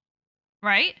follow,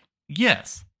 right?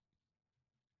 Yes.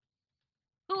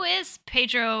 Who is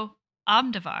Pedro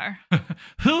Almodovar?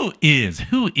 Who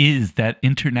is that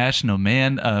international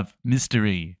man of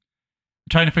mystery? I'm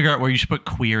trying to figure out where you should put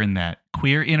queer in that.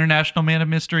 Queer international man of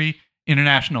mystery,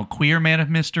 international queer man of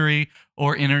mystery,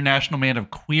 or International Man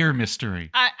of Queer Mystery.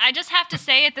 I just have to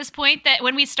say at this point that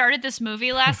when we started this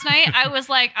movie last night, I was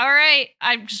like, all right,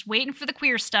 I'm just waiting for the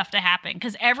queer stuff to happen.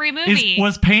 Because every movie...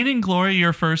 Was Pain and Glory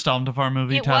your first Almodovar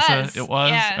movie, Tessa? Was. It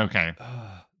was? Yeah. Okay.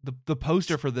 The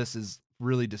poster for this is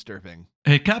really disturbing.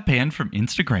 It got banned from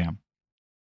Instagram.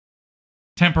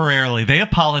 Temporarily. They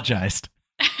apologized.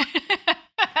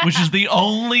 Which is the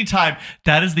only time,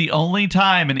 that is the only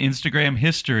time in Instagram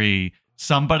history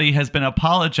somebody has been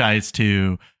apologized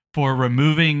to for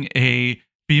removing a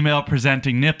female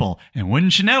presenting nipple. And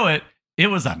wouldn't you know it, it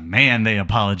was a man they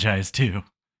apologized to.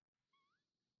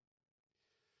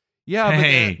 Yeah,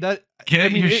 hey, but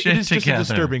get your shit it is together. just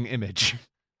a disturbing image.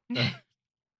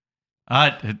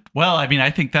 Well, I mean, I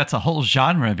think that's a whole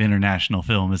genre of international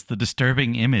film is the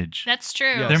disturbing image. That's true.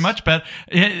 Yes. They're much better.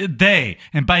 They,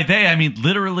 and by they, I mean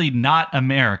literally not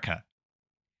America,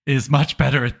 is much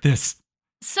better at this.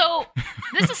 So,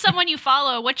 this is someone you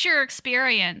follow. What's your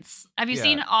experience? Have you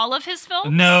seen all of his films?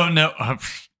 No.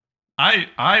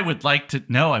 I would like to.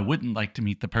 No, I wouldn't like to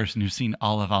meet the person who's seen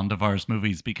all of Almodovar's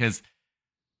movies because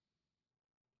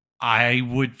I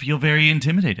would feel very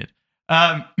intimidated.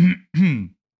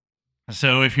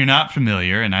 So if you're not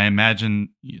familiar, and I imagine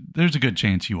there's a good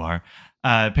chance you are,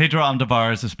 Pedro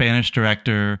Almodovar is a Spanish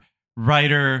director,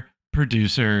 writer,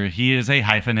 producer. He is a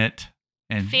hyphenate.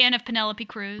 And fan of Penelope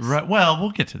Cruz. Right. Well,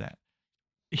 we'll get to that.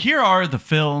 Here are the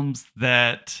films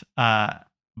that by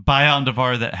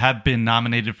Almodovar that have been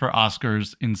nominated for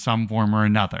Oscars in some form or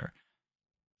another.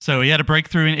 So he had a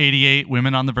breakthrough in '88,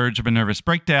 Women on the Verge of a Nervous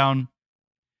Breakdown.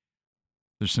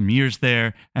 There's some years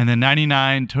there. And then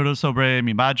 99, Todo sobre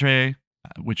mi madre,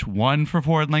 which won for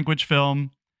foreign language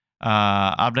film.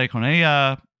 Hablé con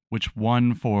ella, which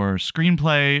won for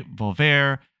screenplay.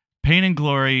 Volver, Pain and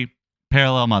Glory,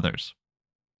 Parallel Mothers.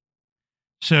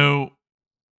 So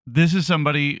this is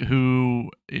somebody who,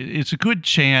 it's a good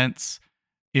chance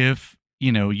if,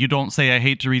 you don't say I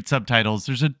hate to read subtitles,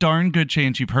 there's a darn good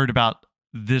chance you've heard about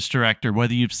this director.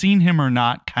 Whether you've seen him or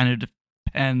not kind of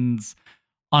depends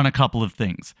on a couple of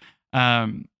things.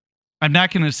 I'm not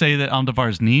going to say that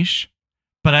Almodovar's niche,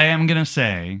 but I am going to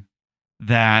say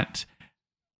that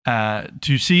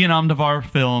to see an Almodovar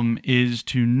film is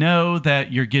to know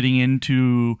that you're getting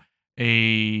into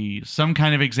some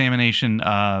kind of examination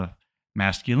of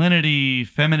masculinity,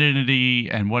 femininity,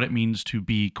 and what it means to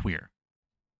be queer.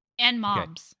 And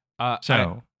moms.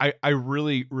 So I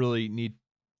really, really need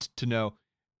to know,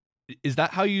 is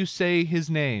that how you say his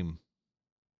name?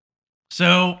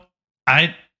 So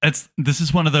this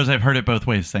is one of those I've heard it both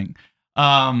ways thing.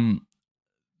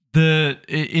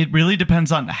 It really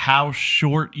depends on how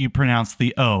short you pronounce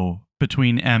the O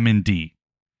between M and D.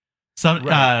 So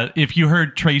Right. If you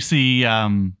heard Tracy,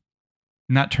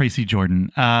 not Tracy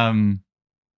Jordan,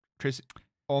 Tracy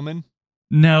Ullman?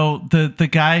 no, the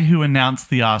guy who announced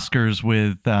the Oscars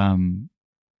with the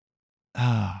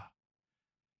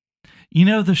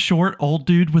short old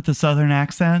dude with the Southern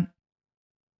accent.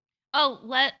 Oh,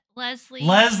 Leslie.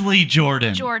 Leslie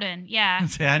Jordan. Jordan, yeah.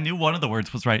 I knew one of the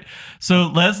words was right. So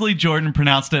Leslie Jordan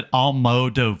pronounced it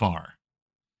Almodovar.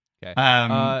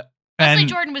 Okay. Leslie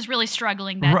Jordan was really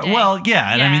struggling that day. Well,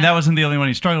 yeah, and I Yeah. mean that wasn't the only one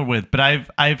he struggled with, but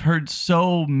I've heard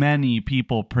so many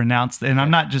people pronounce, and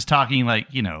I'm not just talking like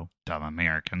dumb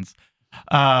Americans.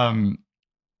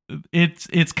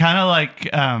 It's kind of like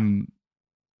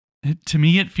to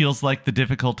me it feels like the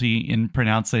difficulty in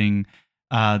pronouncing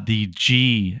the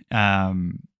G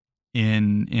in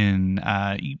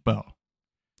Igbo.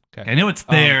 Okay. I know it's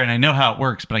there and I know how it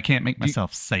works, but I can't make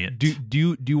myself say it.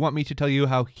 Do you want me to tell you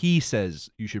how he says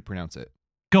you should pronounce it?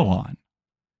 Go on.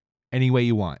 Any way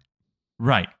you want.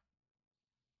 Right.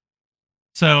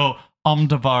 So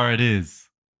Almodovar it is.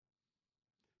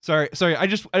 Sorry. I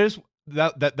just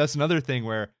that's another thing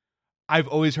where I've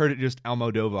always heard it just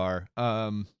Almodovar.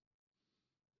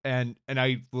 And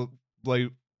I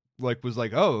was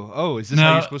like, oh, is this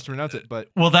how you're supposed to pronounce it? But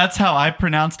well, that's how I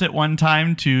pronounced it one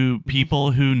time to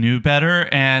people who knew better,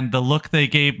 and the look they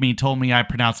gave me told me I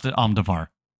pronounced it Almodovar,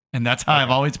 and that's how I've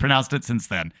always pronounced it since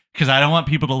then. Because I don't want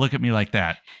people to look at me like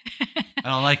that. I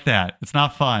don't like that. It's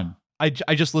not fun. I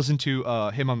just listened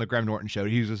to him on the Graham Norton show.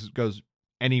 He just goes,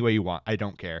 any way you want. I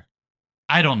don't care.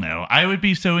 I don't know. I would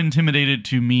be so intimidated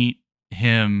to meet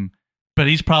him, but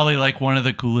he's probably like one of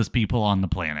the coolest people on the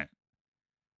planet.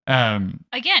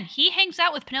 Again, he hangs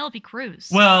out with Penelope Cruz.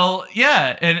 Well,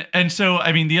 yeah, and so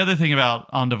I mean, the other thing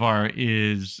about Almodovar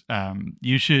is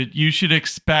you should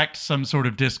expect some sort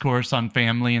of discourse on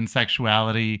family and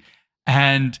sexuality,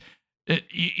 and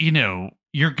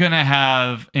you're gonna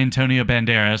have Antonio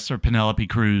Banderas or Penelope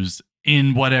Cruz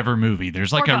in whatever movie.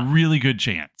 There's like a really good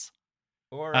chance.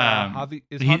 Or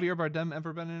is he- Javier Bardem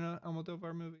ever been in an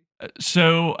Almodovar movie?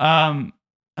 So I'm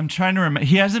trying to remember.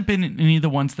 He hasn't been in any of the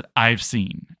ones that I've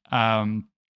seen. Gael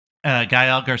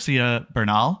Garcia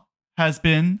Bernal has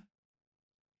been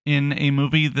in a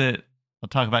movie that I'll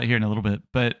talk about here in a little bit.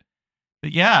 But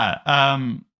yeah.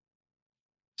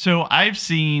 So I've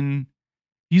seen.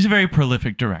 He's a very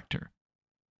prolific director.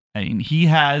 I mean, he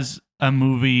has a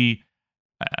movie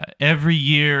every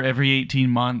year, every 18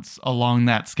 months along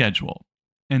that schedule.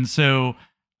 And so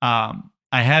I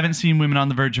haven't seen Women on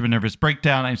the Verge of a Nervous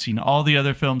Breakdown. I've seen all the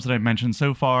other films that I've mentioned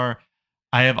so far.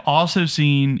 I have also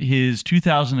seen his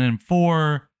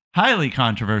 2004 highly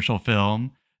controversial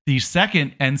film, the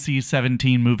second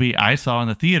NC-17 movie I saw in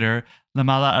the theater, La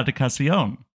Mala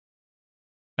Educación,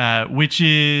 which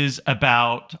is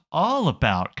all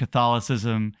about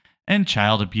Catholicism and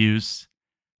child abuse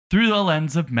through the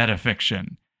lens of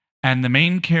metafiction. And the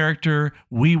main character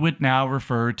we would now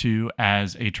refer to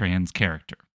as a trans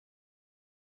character.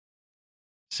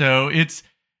 So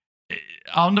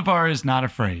Almodovar is not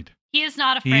afraid. He is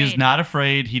not afraid. He is not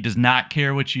afraid. He does not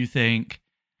care what you think.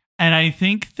 And I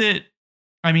think that,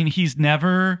 he's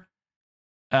never,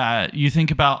 you think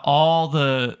about all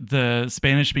the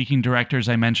Spanish-speaking directors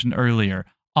I mentioned earlier,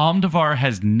 Almodovar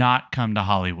has not come to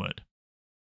Hollywood.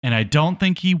 And I don't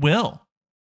think he will.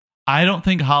 I don't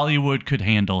think Hollywood could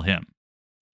handle him.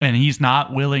 And he's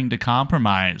not willing to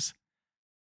compromise,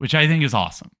 which I think is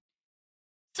awesome.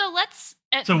 So let's...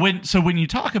 So when you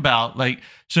talk about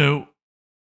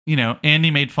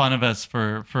Andy made fun of us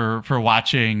for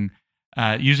watching,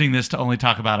 using this to only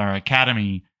talk about our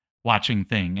Academy watching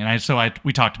thing, and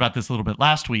we talked about this a little bit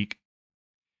last week.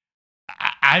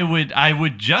 I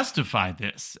would justify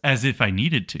this as if I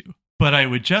needed to, but I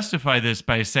would justify this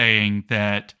by saying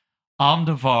that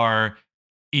Almodovar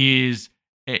is,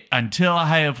 until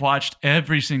I have watched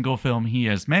every single film he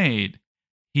has made,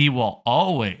 he will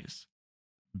always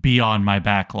be on my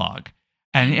backlog.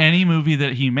 And any movie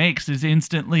that he makes is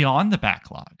instantly on the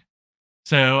backlog.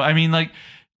 So, I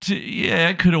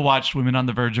could have watched Women on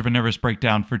the Verge of a Nervous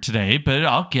Breakdown for today, but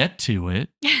I'll get to it.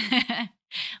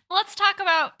 Let's talk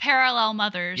about Parallel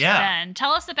Mothers then.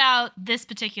 Tell us about this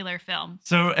particular film.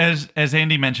 So, as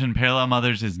Andy mentioned, Parallel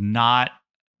Mothers is not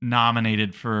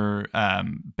nominated for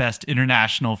Best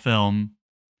International Film.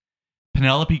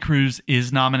 Penelope Cruz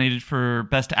is nominated for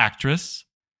Best Actress.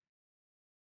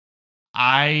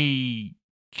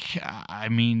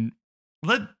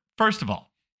 First of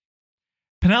all,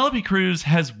 Penelope Cruz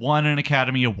has won an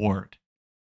Academy Award.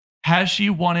 Has she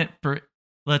won it for,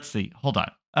 let's see, hold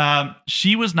on.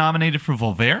 She was nominated for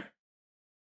Volver.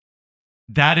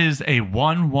 That is a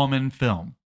one-woman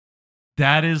film.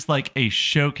 That is like a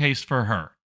showcase for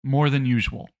her, more than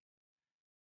usual.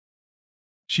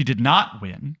 She did not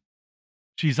win.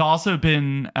 She's also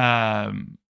been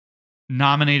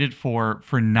nominated for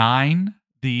Nine,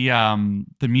 the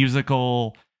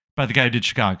musical by the guy who did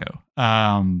Chicago.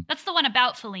 That's the one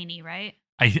about Fellini, right?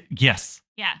 Yes.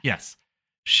 Yeah. Yes.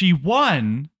 She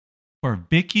won for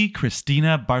Vicky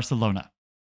Cristina Barcelona.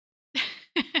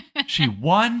 She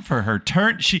won for her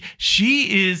turn.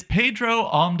 She is Pedro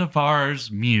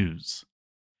Almodovar's muse,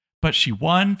 but she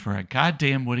won for a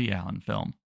goddamn Woody Allen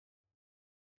film.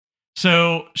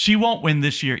 So she won't win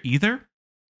this year either.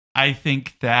 I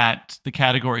think that the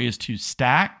category is too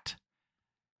stacked.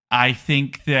 I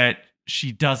think that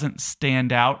she doesn't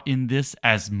stand out in this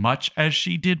as much as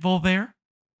she did Volver.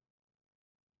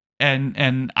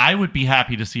 And I would be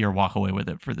happy to see her walk away with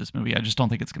it for this movie. I just don't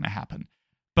think it's going to happen.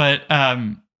 But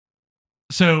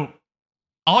so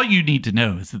all you need to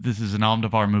know is that this is an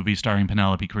Almodovar movie starring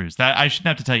Penelope Cruz. That I shouldn't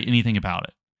have to tell you anything about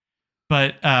it.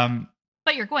 But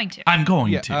you're going to. I'm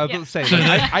going to. I was saying,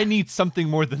 I need something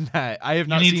more than that. I have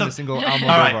not seen a single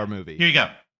Almodovar movie. Here you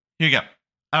go.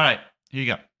 All right, here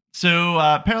you go.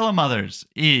 So Parallel Mothers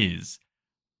is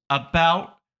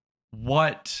about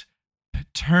what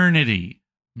paternity,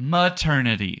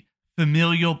 maternity,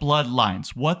 familial bloodlines,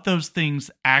 what those things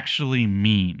actually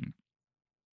mean.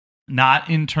 Not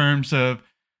in terms of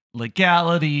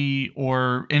legality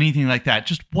or anything like that.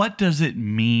 Just what does it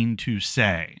mean to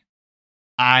say,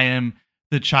 I am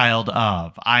the child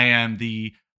of, I am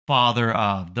the father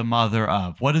of, the mother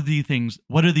of? What do these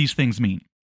things mean?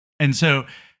 And so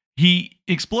he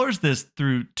explores this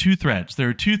through two threads. There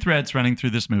are two threads running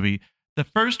through this movie. The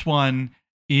first one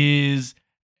is,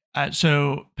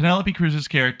 so Penelope Cruz's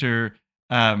character,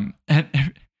 and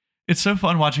it's so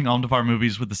fun watching Almodovar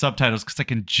movies with the subtitles because I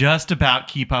can just about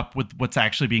keep up with what's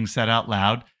actually being said out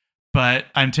loud. But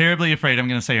I'm terribly afraid I'm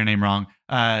going to say her name wrong.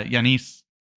 Yanis.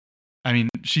 I mean,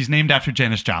 she's named after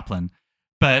Janis Joplin.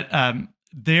 But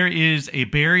there is a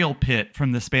burial pit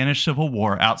from the Spanish Civil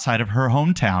War outside of her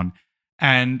hometown,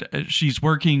 and she's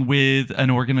working with an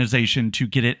organization to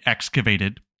get it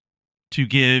excavated to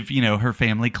give, her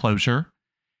family closure.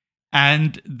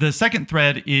 And the second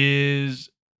thread is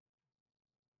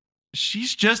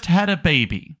she's just had a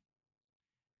baby.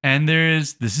 And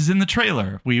this is in the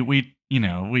trailer.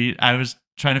 I was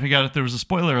trying to figure out if there was a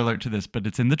spoiler alert to this, but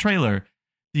it's in the trailer.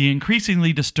 The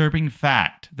increasingly disturbing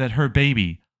fact that her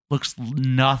baby looks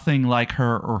nothing like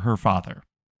her or her father.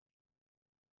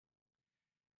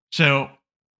 So,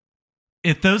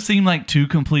 if those seem like two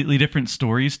completely different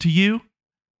stories to you,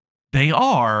 they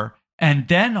are. And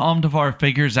then Almodovar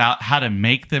figures out how to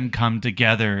make them come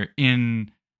together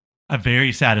in a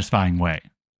very satisfying way.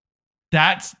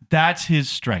 That's his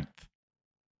strength.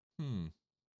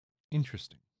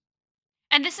 Interesting.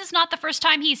 And this is not the first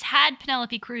time he's had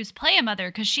Penelope Cruz play a mother,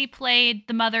 because she played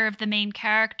the mother of the main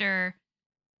character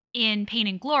in Pain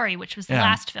and Glory, which was the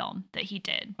last film that he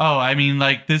did. Oh, I mean,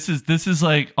 like this is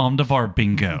like Almodovar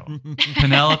bingo.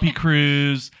 Penelope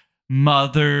Cruz,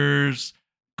 mothers,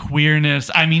 queerness.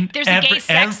 I mean, there's a gay sex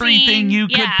everything scene. You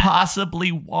could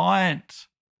possibly want.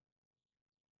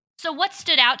 So what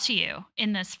stood out to you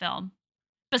in this film,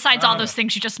 besides all those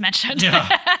things you just mentioned?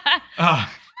 Yeah.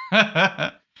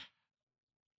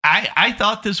 I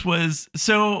thought this was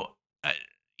so.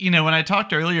 When I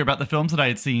talked earlier about the films that I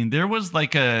had seen, there was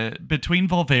like between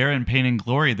Voltaire and Pain and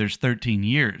Glory, there's 13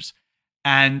 years.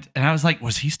 And I was like,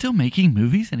 was he still making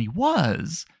movies? And he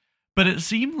was. But it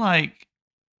seemed like,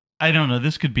 I don't know,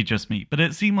 this could be just me, but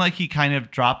it seemed like he kind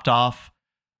of dropped off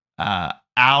I'm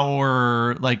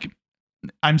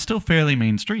still fairly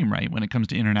mainstream, right? When it comes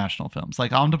to international films.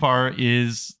 Like Almodovar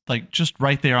is like just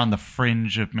right there on the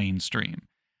fringe of mainstream.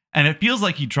 And it feels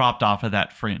like he dropped off of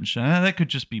that fringe. And that could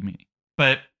just be me.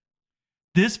 But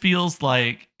this feels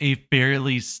like a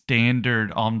fairly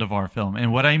standard Almodovar film.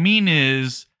 And what I mean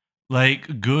is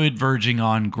like good verging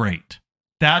on great.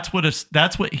 That's what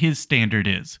his standard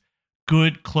is.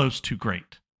 Good, close to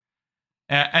great.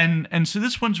 And so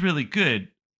this one's really good.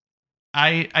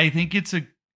 I think it's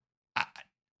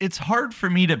hard for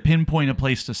me to pinpoint a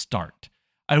place to start.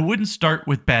 I wouldn't start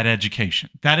with Bad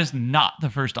Education. That is not the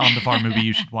first Almodovar movie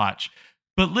you should watch.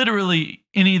 But literally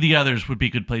any of the others would be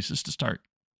good places to start.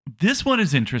 This one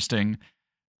is interesting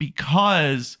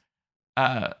because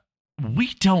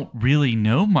we don't really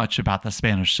know much about the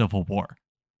Spanish Civil War.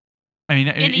 I mean,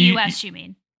 in the U.S., you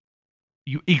mean?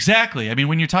 Exactly. I mean,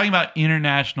 when you're talking about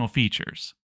international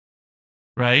features,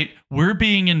 right? We're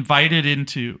being invited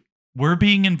into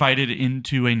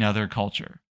another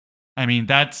culture. I mean,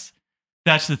 that's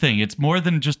the thing. It's more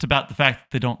than just about the fact that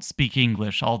they don't speak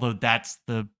English, although that's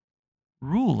the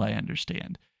rule, I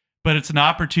understand. But it's an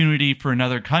opportunity for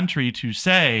another country to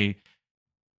say,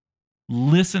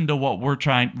 listen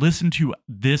to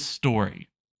this story.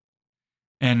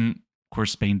 And of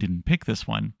course, Spain didn't pick this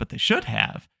one, but they should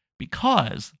have,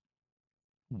 because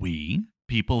we,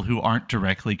 people who aren't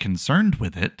directly concerned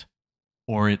with it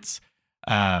or its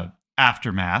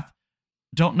aftermath,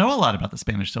 don't know a lot about the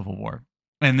Spanish Civil War.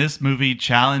 And this movie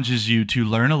challenges you to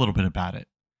learn a little bit about it.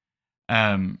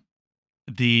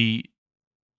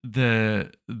 The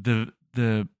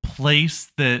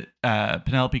place that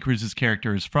Penelope Cruz's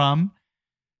character is from,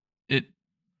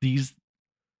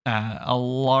 a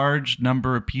large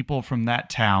number of people from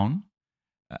that town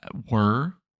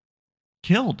were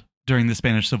killed during the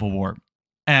Spanish Civil War,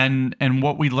 and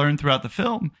what we learn throughout the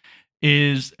film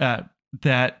is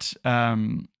that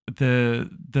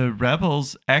the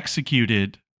rebels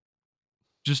executed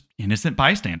just innocent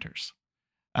bystanders,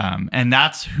 and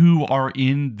that's who are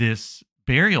in this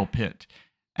burial pit.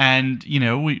 And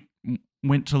we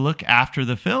went to look after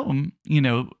the film.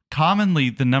 Commonly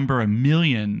the number 1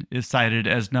 million is cited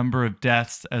as number of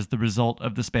deaths as the result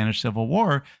of the Spanish Civil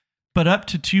War, but up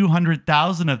to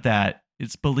 200,000 of that,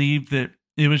 it's believed that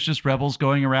it was just rebels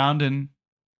going around and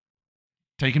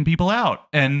taking people out.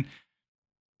 And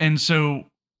so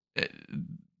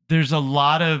there's a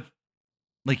lot of,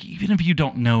 like, even if you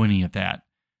don't know any of that,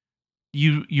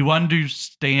 you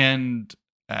understand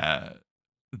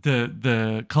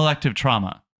the collective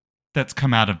trauma that's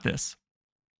come out of this.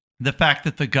 The fact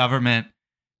that the government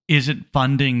isn't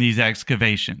funding these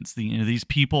excavations. These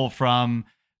people from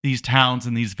these towns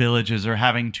and these villages are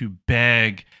having to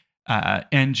beg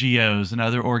NGOs and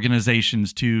other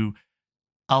organizations to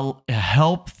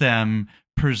help them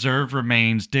preserve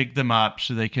remains, dig them up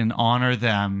so they can honor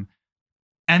them.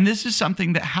 And this is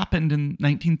something that happened in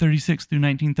 1936 through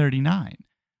 1939.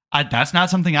 That's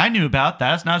not something I knew about.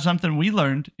 That's not something we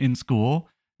learned in school.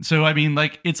 So, I mean,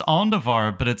 like, it's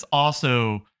Almodovar, but it's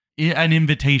also an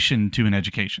invitation to an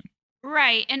education.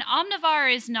 Right. And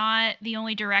Almodovar is not the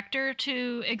only director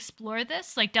to explore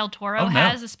this. Like Del Toro Oh, no.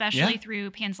 has, especially Yeah.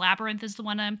 through Pan's Labyrinth is the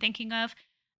one I'm thinking of.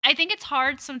 I think it's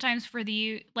hard sometimes for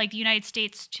the United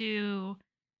States to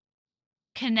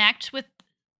connect with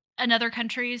another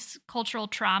country's cultural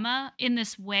trauma in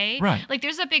this way. Right. Like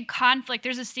there's a big conflict.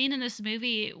 There's a scene in this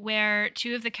movie where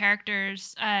two of the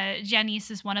characters,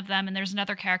 Janice is one of them, and there's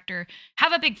another character,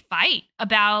 have a big fight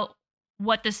about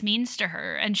what this means to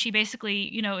her. And she basically,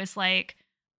 is like,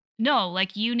 no,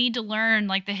 like you need to learn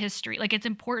like the history. Like it's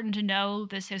important to know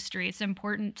this history. It's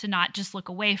important to not just look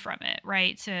away from it,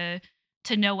 right? To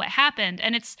know what happened.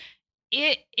 And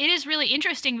it is really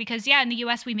interesting because in the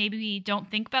US we maybe don't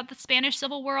think about the Spanish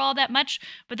Civil War all that much,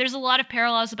 but there's a lot of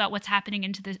parallels about what's happening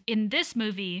in this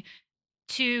movie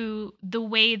to the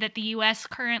way that the US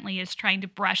currently is trying to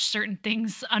brush certain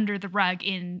things under the rug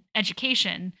in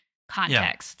education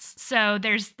contexts. So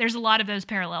there's a lot of those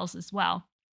parallels as well.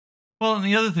 Well, and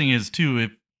the other thing is too,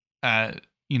 if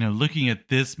looking at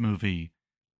this movie,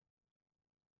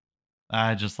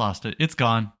 I just lost it. It's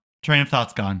gone. Train of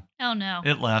thought's gone. Oh no.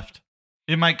 It left.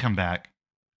 It might come back.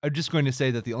 I'm just going to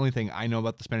say that the only thing I know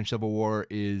about the Spanish Civil War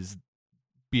is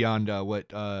beyond what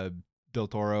Del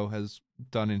Toro has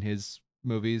done in his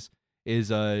movies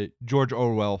is George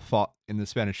Orwell fought in the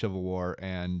Spanish Civil War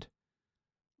and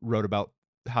wrote about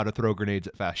how to throw grenades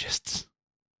at fascists.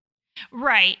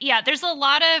 Right. Yeah. There's a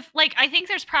lot of I think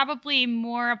there's probably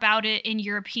more about it in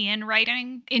European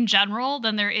writing in general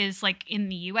than there is in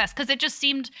the US, because it just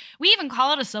seemed, we even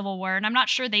call it a civil war, and I'm not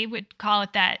sure they would call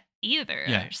it that either.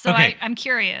 Yeah. So Okay. I'm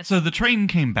curious. So the train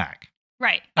came back.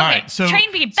 Right. All Okay. right. So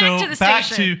train being back to the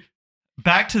station.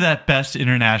 Back to that best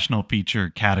international feature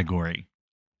category.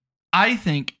 I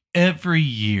think every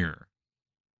year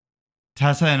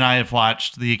Tessa and I have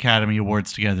watched the Academy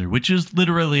Awards together, which is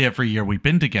literally every year we've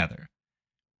been together.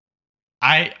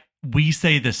 We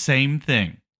say the same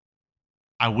thing.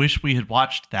 I wish we had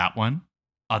watched that one.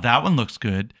 That one looks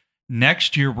good.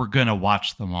 Next year, we're going to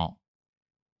watch them all.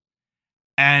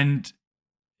 And,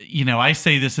 I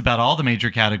say this about all the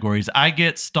major categories. I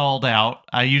get stalled out.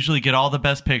 I usually get all the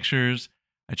best pictures.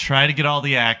 I try to get all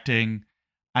the acting.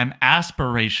 I'm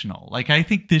aspirational. I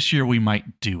think this year we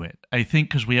might do it. I think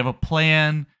because we have a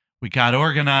plan. We got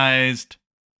organized.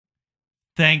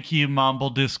 Thank you, Mumble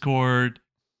Discord.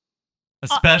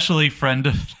 Especially friend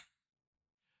of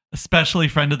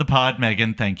the pod,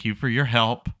 Megan. Thank you for your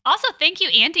help. Also, thank you,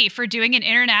 Andy, for doing an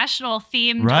international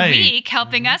themed Right. week,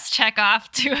 helping us check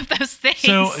off two of those things.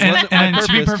 So, It wasn't and my to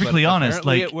be purpose, perfectly but honest,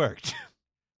 apparently it worked.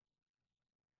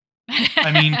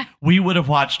 I mean, we would have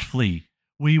watched Flea.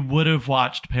 We would have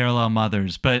watched Parallel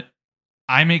Mothers, but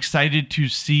I'm excited to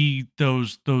see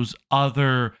those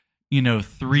other,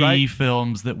 three Right.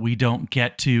 films that we don't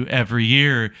get to every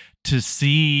year to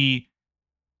see,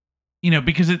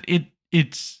 because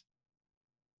it's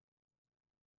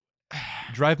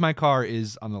Drive My Car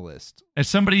is on the list. as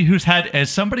somebody who's had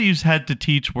to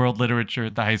teach world literature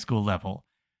at the high school level,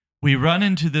 we run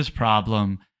into this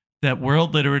problem that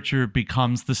world literature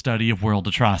becomes the study of world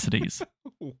atrocities.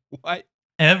 What?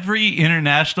 Every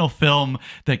international film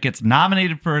that gets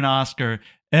nominated for an Oscar,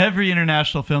 every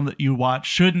international film that you watch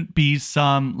shouldn't be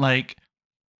some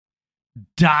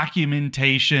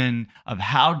documentation of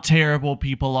how terrible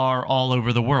people are all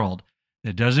over the world.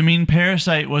 That doesn't mean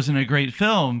Parasite wasn't a great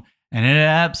film, and it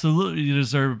absolutely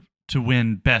deserved to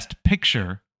win Best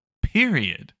Picture,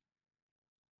 period.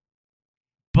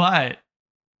 But,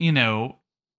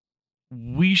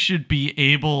 we should be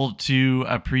able to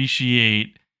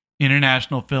appreciate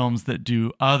international films that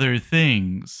do other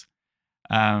things.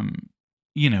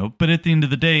 But at the end of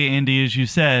the day, Andy, as you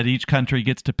said, each country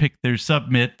gets to pick their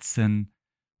submits, and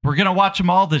we're going to watch them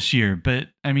all this year. But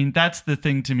I mean, that's the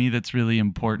thing to me that's really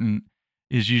important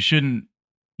is you shouldn't,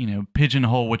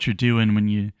 pigeonhole what you're doing when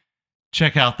you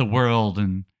check out the world.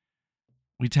 And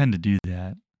we tend to do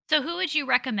that. So who would you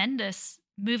recommend this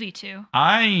movie to?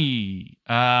 I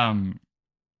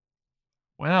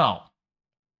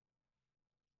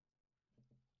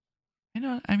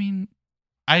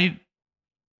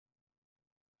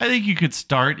think you could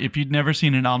start, if you'd never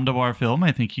seen an Almodovar film,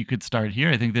 I think you could start here.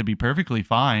 I think that'd be perfectly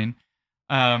fine.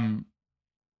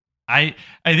 I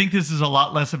think this is a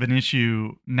lot less of an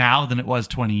issue now than it was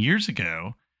 20 years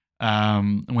ago.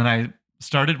 When I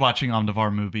started watching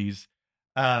Almodovar movies,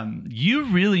 you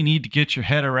really need to get your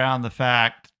head around the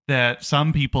fact that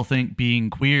some people think being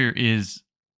queer is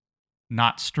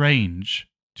not strange,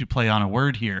 to play on a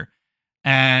word here.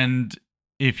 And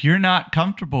if you're not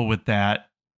comfortable with that,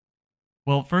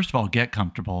 well, first of all, get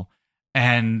comfortable.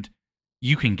 And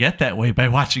you can get that way by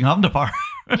watching Almodovar.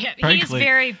 Yeah, he's Frankly.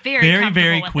 very, very, very, comfortable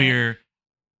very with queer. it.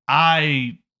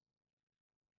 that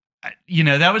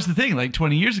was the thing. Like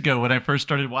 20 years ago when I first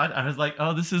started watching, I was like,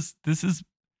 oh, this is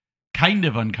kind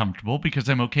of uncomfortable because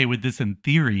I'm okay with this in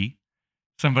theory.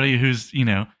 Somebody who's,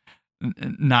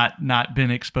 not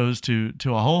been exposed to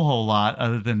a whole lot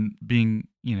other than being,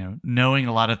 knowing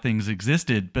a lot of things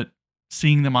existed, but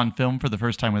seeing them on film for the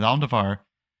first time with Almodovar,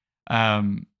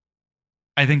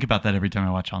 I think about that every time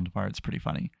I watch Almodovar. It's pretty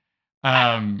funny.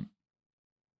 I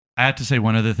have to say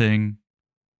one other thing.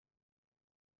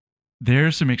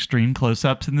 There's some extreme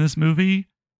close-ups in this movie.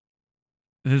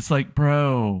 It's like,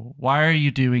 bro, why are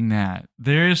you doing that?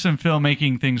 There's some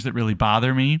filmmaking things that really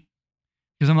bother me.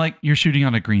 Because I'm like, you're shooting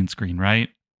on a green screen, right?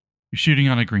 You're shooting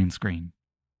on a green screen.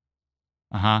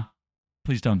 Uh-huh.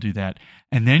 Please don't do that.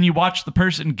 And then you watch the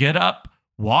person get up,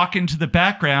 walk into the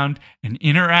background, and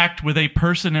interact with a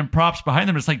person and props behind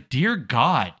them. It's like, dear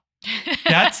God,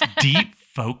 that's deep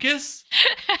focus?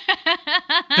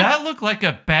 That looked like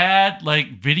a bad,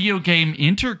 video game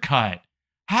intercut.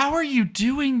 How are you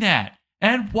doing that?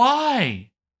 And why?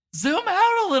 Zoom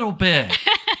out a little bit.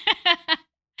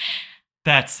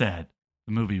 That said,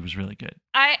 the movie was really good.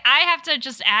 I have to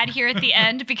just add here at the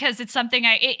end because it's something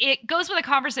it goes with a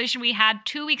conversation we had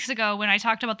 2 weeks ago when I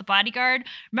talked about The Bodyguard.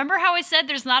 Remember how I said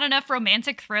there's not enough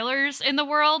romantic thrillers in the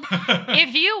world?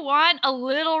 If you want a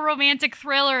little romantic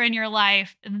thriller in your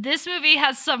life, this movie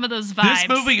has some of those vibes. This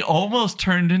movie almost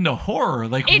turned into horror.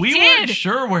 We weren't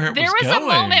sure where it was going. There was a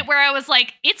moment where I was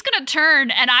like, it's going to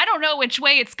turn and I don't know which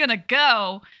way it's going to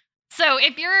go. So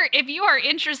if you are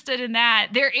interested in that,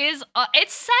 there is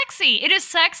it's sexy. It is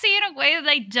sexy in a way that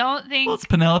I don't think. Well, it's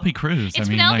Penelope Cruz. It's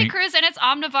Penelope Cruz and it's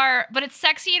Almodovar, but it's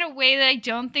sexy in a way that I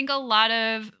don't think a lot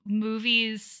of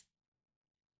movies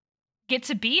get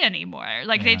to be anymore.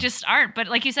 They just aren't. But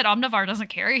like you said, Almodovar doesn't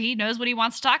care. He knows what he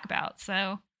wants to talk about.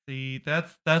 So see,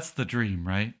 that's the dream,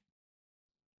 right?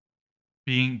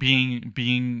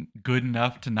 Being good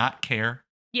enough to not care.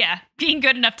 Yeah, being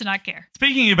good enough to not care.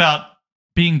 Speaking about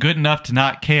being good enough to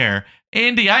not care,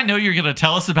 Andy, I know you're going to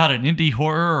tell us about an indie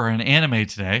horror or an anime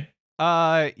today.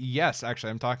 Yes,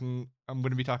 actually, I'm going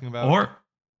to be talking about.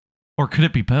 Or could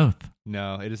it be both?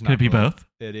 No, it is not. Could it be both?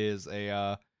 It is it is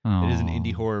an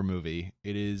indie horror movie.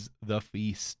 It is The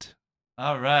Feast.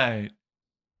 All right.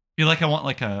 I feel like I want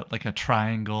like a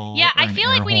triangle. Yeah, I feel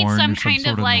like we need some kind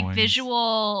of noise.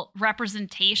 visual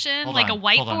representation, Hold like on, a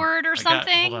whiteboard or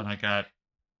something. Hold on, I've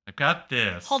got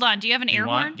this. Hold on, do you have an air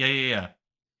horn? Yeah.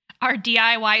 Our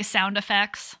DIY sound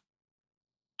effects.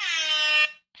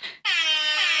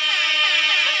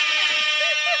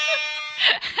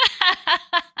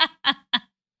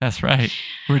 That's right.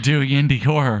 We're doing indie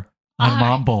horror on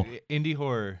Mumble. Indie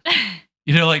horror.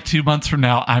 2 months from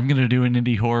now, I'm going to do an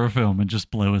indie horror film and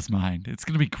just blow his mind. It's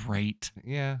going to be great.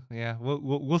 Yeah.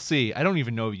 We'll see. I don't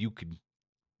even know if you could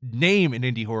name an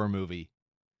indie horror movie.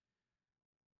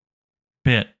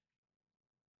 Bit.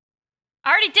 I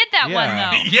already did that one,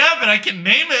 though. Yeah, but I can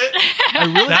name it.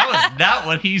 That was not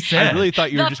what he said. I really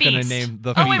thought you were just going to name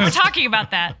The Feast. Oh, wait, we're talking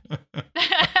about that.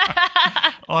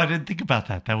 Oh, I didn't think about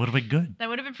that. That would have been good. That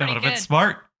would have been pretty good. That would have been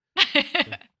smart.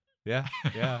 Yeah.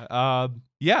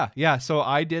 So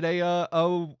I did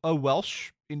a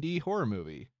Welsh indie horror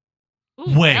movie.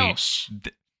 Ooh, wait, Welsh.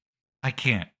 I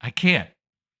can't.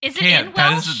 Is it in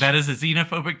Welsh? That is a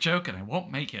xenophobic joke, and I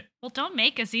won't make it. Well, don't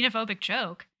make a xenophobic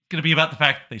joke. It's going to be about the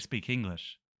fact that they speak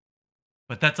English.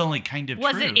 But that's only kind of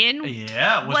was true. It in?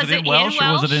 Yeah. Was it in Welsh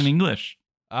or was it in English?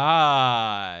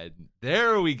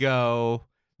 There we go.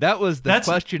 That was the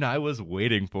question I was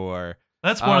waiting for.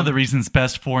 That's one of the reasons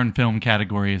best foreign film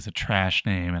category is a trash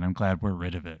name, and I'm glad we're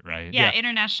rid of it, right? Yeah,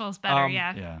 international is better,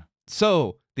 yeah. Yeah.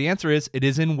 So the answer is it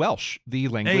is in Welsh, the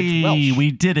language Welsh.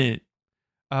 We did it.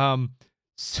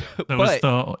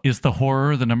 So is the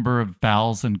horror the number of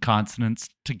vowels and consonants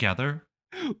together?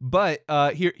 But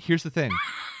here's the thing.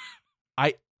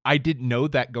 I didn't know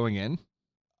that going in.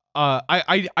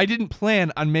 I didn't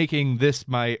plan on making this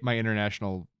my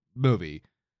international movie.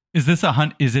 Is it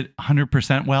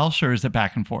 100% Welsh or is it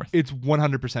back and forth? It's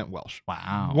 100% Welsh.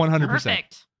 Wow. 100%.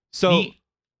 Perfect.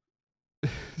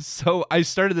 So I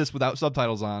started this without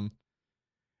subtitles on,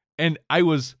 and I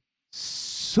was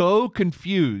so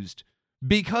confused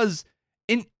because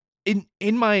in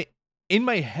my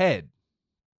head,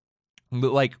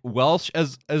 like Welsh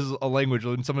as a language,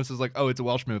 when someone says like, oh, it's a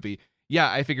Welsh movie,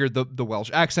 yeah, I figured the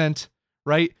Welsh accent,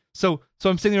 right? So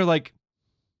I'm sitting there like,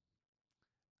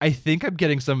 I think I'm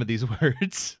getting some of these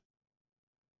words.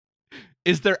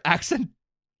 Is their accent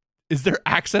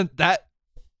that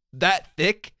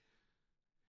thick?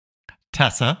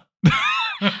 Tessa,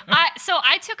 So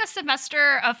I took a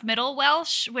semester of Middle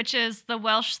Welsh, which is the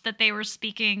Welsh that they were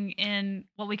speaking in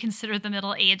what we consider the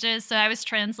Middle Ages. So I was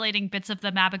translating bits of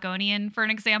the Mabinogion, for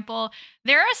an example.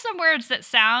 There are some words that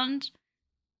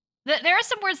there are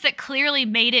some words that clearly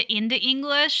made it into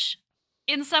English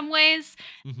in some ways.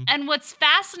 Mhm. And what's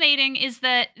fascinating is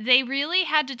that they really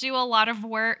had to do a lot of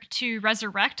work to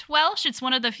resurrect Welsh. It's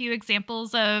one of the few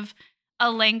examples of a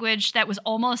language that was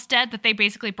almost dead that they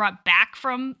basically brought back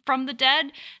from the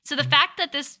dead. So the fact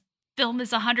that this film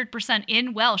is 100%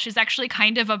 in Welsh is actually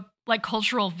kind of a like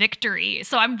cultural victory.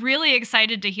 So I'm really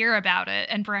excited to hear about it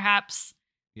and perhaps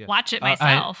watch it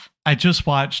myself. I just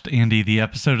watched, Andy, the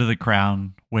episode of The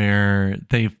Crown where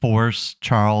they force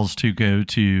Charles to go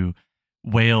to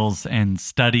Wales and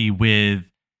study with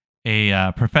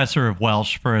a professor of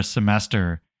Welsh for a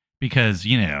semester because,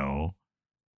 you know,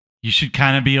 you should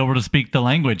kind of be able to speak the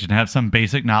language and have some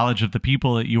basic knowledge of the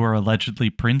people that you are allegedly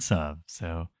prince of.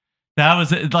 So that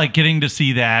was like getting to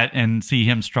see that and see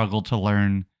him struggle to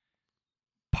learn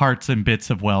parts and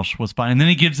bits of Welsh was fun. And then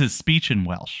he gives his speech in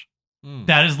Welsh.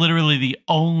 That is literally the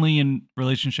only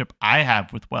relationship I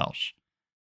have with Welsh.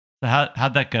 So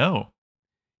how'd that go?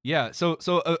 Yeah, so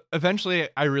eventually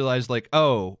I realized, like,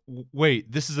 oh,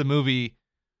 wait, this is a movie,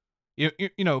 you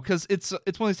know, because it's one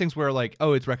of these things where, like,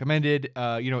 oh, it's recommended,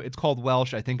 you know, it's called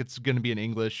Welsh. I think it's going to be in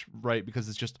English, right? Because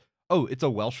it's just, oh, it's a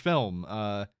Welsh film,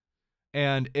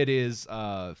 and it is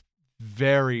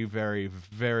very, very,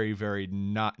 very, very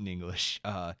not in English.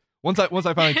 Once I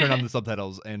finally turned on the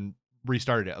subtitles and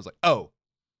restarted it, I was like, oh,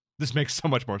 this makes so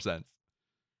much more sense.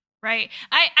 Right.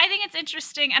 I think it's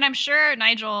interesting, and I'm sure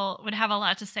Nigel would have a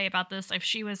lot to say about this if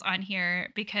she was on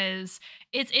here, because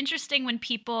it's interesting when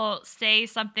people say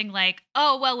something like,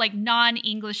 oh, well, like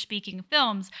non-English speaking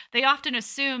films, they often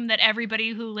assume that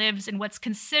everybody who lives in what's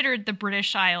considered the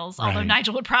British Isles, although Right.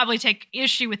 Nigel would probably take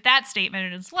issue with that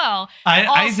statement as well. I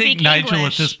all think speak Nigel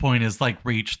English. at this point has like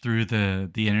reached through the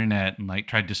internet and like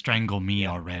tried to strangle me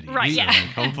already. Right, So, yeah. like,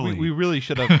 hopefully. We really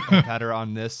should have had her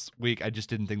on this week. I just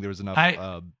didn't think there was enough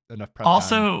enough prep time.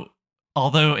 Also,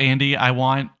 although Andy,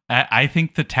 I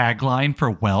think the tagline for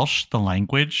Welsh, the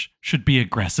language, should be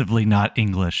aggressively not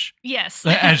English. Yes.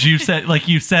 As you said, like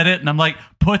you said it, and I'm like,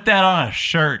 put that on a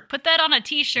shirt. Put that on a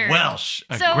t-shirt. Welsh,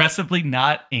 So- aggressively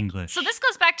not English. So this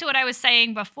goes back to what I was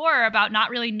saying before about not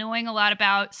really knowing a lot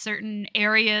about certain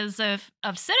areas of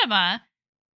cinema.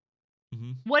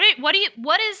 Mhm. What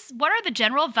are the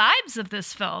general vibes of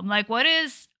this film? Like what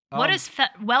is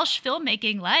Welsh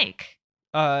filmmaking like?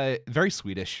 Very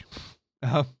Swedish.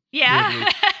 Yeah.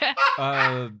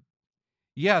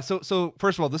 Yeah. So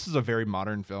first of all, this is a very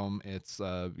modern film. It's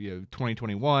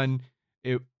 2021.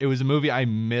 It was a movie I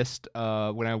missed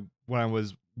when I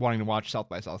was wanting to watch South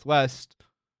by Southwest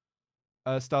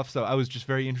stuff. So I was just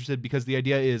very interested because the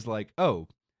idea is like, oh,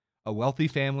 a wealthy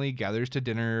family gathers to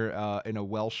dinner in a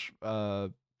Welsh,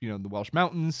 the Welsh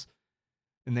mountains,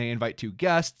 and they invite 2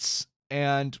 guests,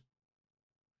 and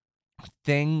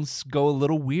things go a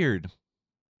little weird.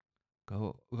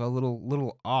 Go a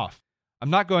little off. I'm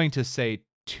not going to say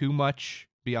too much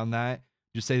beyond that.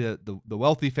 Just say that the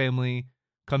wealthy family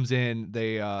comes in.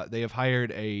 They have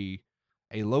hired a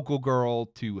local girl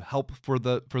to help for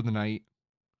the night,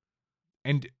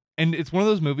 and it's one of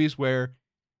those movies where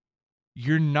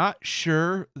you're not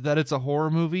sure that it's a horror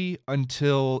movie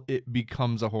until it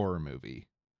becomes a horror movie.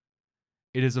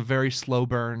 It is a very slow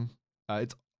burn.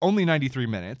 It's only 93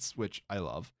 minutes, which I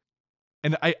love.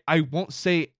 And I won't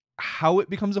say how it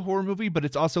becomes a horror movie, but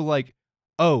it's also like,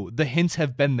 oh, the hints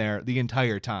have been there the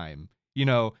entire time. You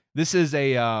know, this is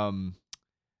a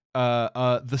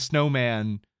the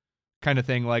Snowman kind of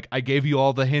thing. Like, I gave you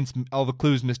all the hints, all the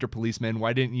clues, Mr. Policeman.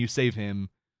 Why didn't you save him?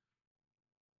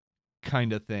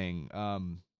 Kind of thing.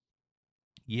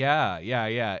 Yeah.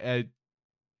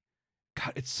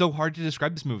 God, it's so hard to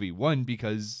describe this movie. One,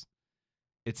 because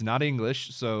it's not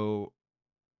English, so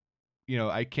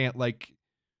I can't like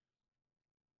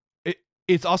it.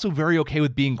 It's also very okay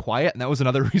with being quiet, and that was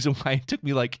another reason why it took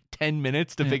me like 10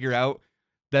 minutes to figure out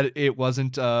that it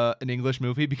wasn't an English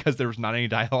movie, because there was not any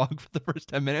dialogue for the first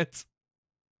 10 minutes.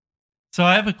 So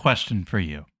I have a question for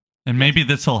you, and maybe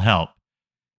this will help.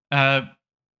 I'm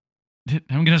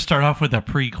going to start off with a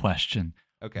pre-question.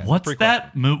 Okay. What's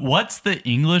that? What's the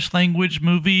English language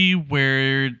movie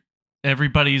where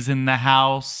everybody's in the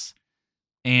house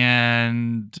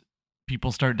and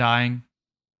people start dying?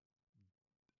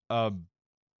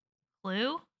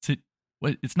 Clue?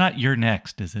 It's not You're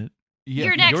Next, is it? Yeah,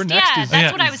 You're Next. is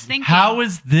That's what I was thinking. How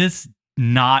is this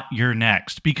not You're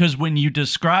Next? Because when you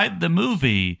described the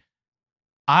movie,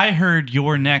 I heard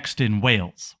You're Next in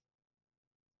Wales.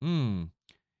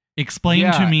 Explain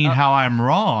Yeah, to me how I'm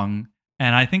wrong,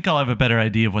 and I think I'll have a better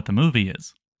idea of what the movie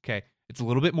is. Okay, it's a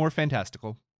little bit more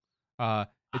fantastical.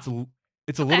 It's a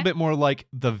Okay. little bit more like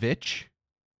The Vitch.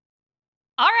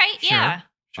 All right, Sure. yeah.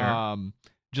 Sure.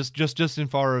 Just in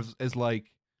far as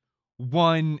like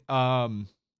one,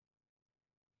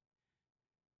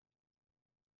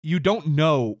 you don't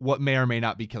know what may or may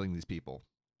not be killing these people,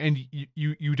 and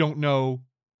you don't know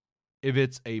if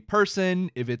it's a person,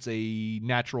 if it's a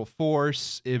natural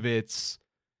force, if it's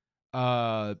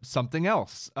something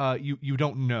else. You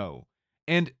don't know,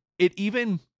 and it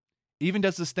even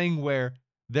does this thing where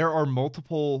there are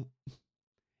multiple.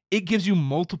 It gives you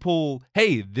multiple.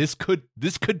 Hey, this could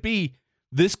be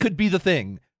the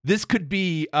thing. This could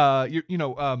be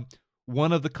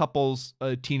one of the couple's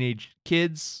teenage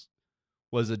kids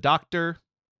was a doctor,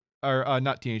 or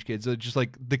not teenage kids, just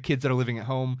like the kids that are living at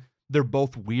home. They're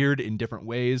both weird in different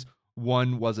ways.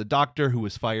 One was a doctor who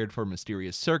was fired for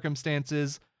mysterious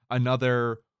circumstances.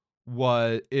 Another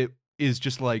is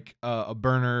just like a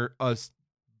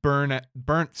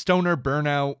stoner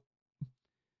burnout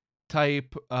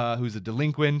type, who's a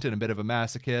delinquent and a bit of a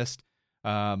masochist.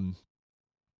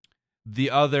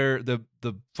 The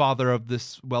father of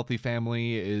this wealthy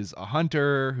family is a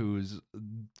hunter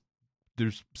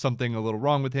there's something a little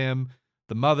wrong with him.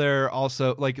 The mother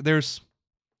also, like, there's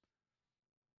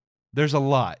a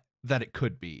lot that it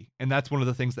could be, and that's one of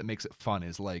the things that makes it fun.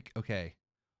 Is like, okay,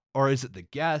 or is it the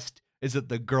guest? Is it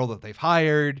the girl that they've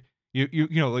hired?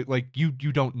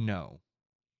 You don't know.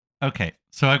 Okay,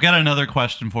 so I've got another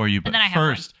question for you, but then I have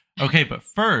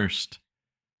first,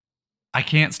 I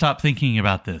can't stop thinking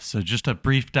about this. So just a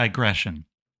brief digression.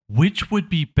 Which would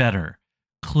be better,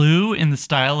 Clue in the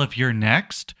style of You're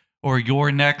Next, or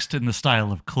You're Next in the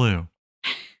style of Clue?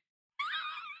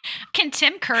 Can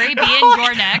Tim Curry be in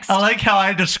Your Next? I like how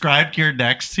I described You're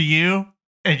Next to you,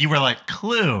 and you were like,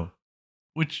 Clue,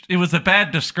 which it was a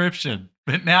bad description,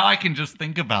 but now I can just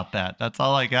think about that. That's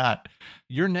all I got.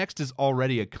 Your Next is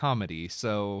already a comedy,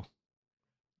 so...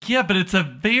 Yeah, but it's a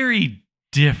very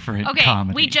different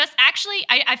comedy. We just actually,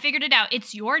 I figured it out.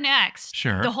 It's Your Next.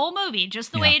 Sure. The whole movie,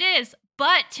 just the way it is.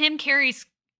 But Tim Curry's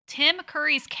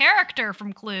character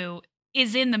from Clue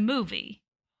is in the movie.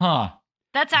 Huh.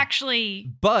 That's actually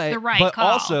the right but call.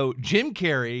 Also, Jim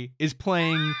Carrey is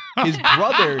playing his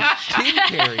brother, Tim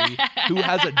Carrey, who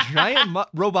has a giant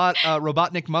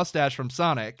Robotnik mustache from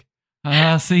Sonic.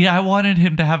 See, I wanted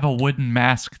him to have a wooden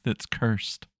mask that's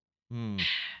cursed.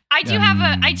 I do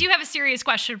have a serious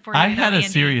question for you. I had a Andy.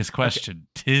 serious question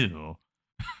too.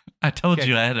 I told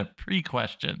you I had a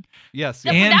pre-question. Yes,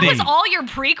 That Andy. was all your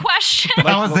pre-question.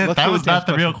 That was it. let's That go was with not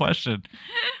Tim's the real question.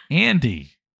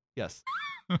 Andy. Yes.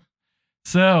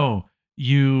 So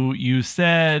you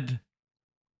said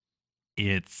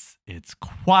it's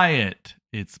quiet.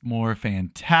 It's more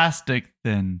fantastic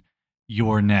than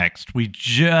You're Next. We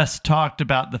just talked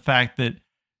about the fact that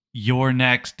You're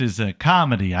Next is a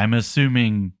comedy. I'm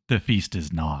assuming The Feast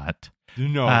is not.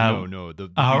 No.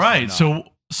 All right. So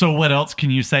what else can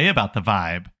you say about the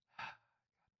vibe?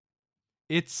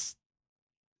 It's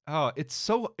so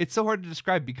hard to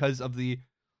describe because of the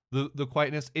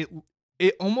quietness.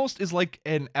 It almost is like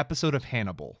an episode of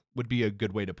Hannibal, would be a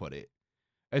good way to put it.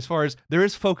 As far as there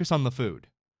is focus on the food.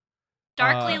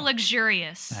 Darkly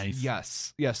luxurious.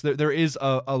 Nice. Yes. There is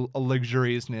a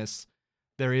luxuriousness.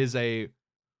 There is a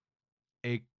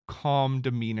calm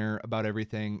demeanor about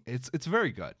everything. It's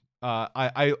very good.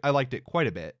 I liked it quite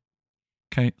a bit.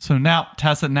 Okay. So now,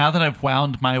 Tessa, now that I've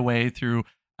wound my way through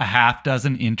a half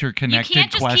dozen interconnected You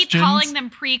can't just questions, keep calling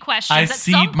them pre-questions. I At some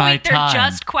cede point, my they're time.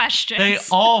 just questions. they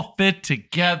all fit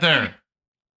together.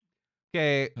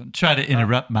 Okay. Don't try to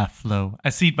interrupt my flow.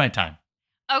 I cede my time.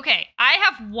 Okay, I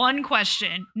have one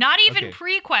question. Not even Okay.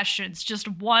 pre-questions, just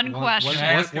one question. Can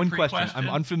I ask a One question. pre-question? I'm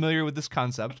unfamiliar with this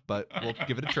concept, but we'll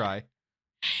give it a try.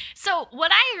 So,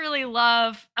 what I really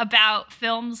love about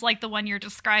films like the one you're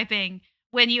describing,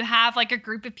 when you have like a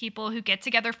group of people who get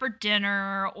together for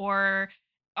dinner or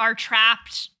are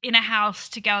trapped in a house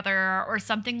together or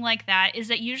something like that, is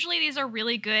that usually these are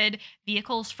really good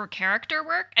vehicles for character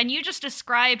work. And you just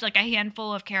described like a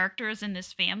handful of characters in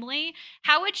this family.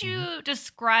 How would you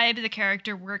describe the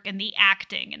character work and the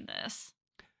acting in this?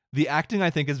 The acting, I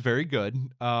think, is very good.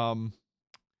 The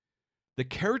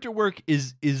character work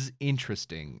is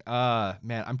interesting.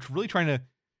 Man, I'm really trying to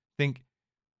think.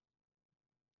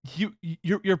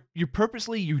 You're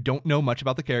purposely, you don't know much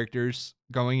about the characters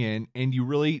going in, and you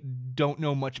really don't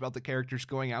know much about the characters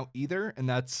going out either, and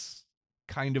that's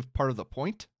kind of part of the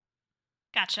point.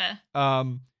 Gotcha.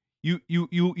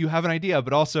 You have an idea,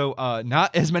 but also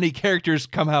not as many characters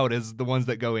come out as the ones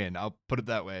that go in. I'll put it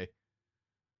that way.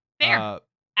 Fair.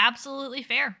 Absolutely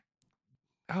fair.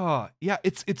 Oh, yeah,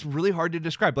 it's really hard to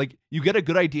describe. Like, you get a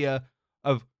good idea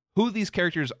of who these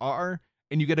characters are,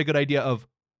 and you get a good idea of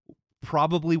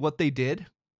probably what they did.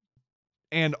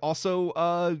 And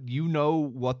also, you know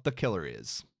what the killer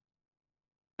is.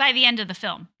 By the end of the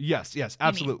film. Yes,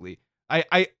 absolutely.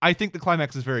 I think the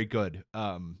climax is very good.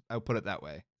 I'll put it that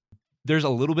way. There's a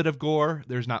little bit of gore.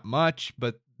 There's not much,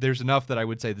 but there's enough that I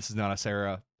would say this is not a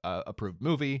Sarah approved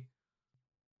movie.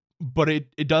 But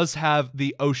it does have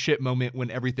the oh shit moment when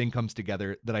everything comes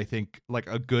together that I think like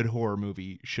a good horror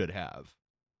movie should have.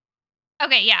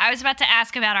 Okay, yeah, I was about to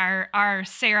ask about our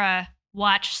Sarah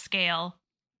watch scale.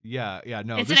 Yeah,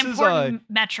 no. It's an important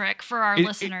metric for our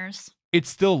listeners. It's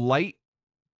still light,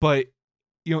 but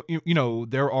you know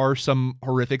there are some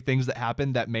horrific things that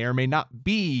happen that may or may not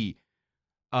be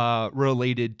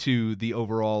related to the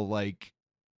overall like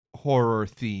horror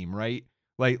theme, right?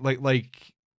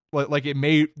 Like it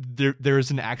may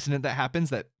there's an accident that happens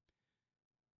that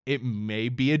it may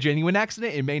be a genuine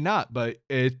accident, it may not, but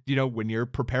it when you're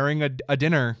preparing a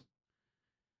dinner,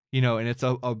 and it's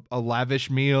a lavish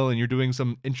meal and you're doing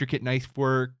some intricate knife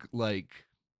work, like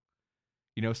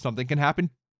something can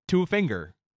happen to a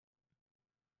finger.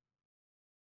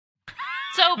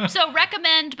 So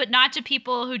recommend, but not to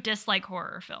people who dislike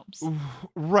horror films.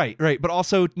 Right, but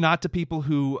also not to people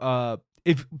who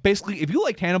if you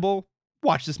liked Hannibal,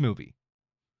 watch this movie.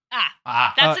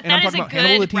 That is a good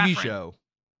Hannibal, the TV reference. show.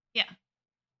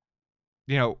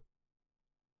 Yeah.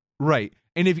 Right.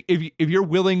 And if you're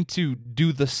willing to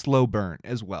do the slow burn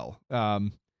as well. So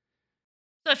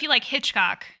if you like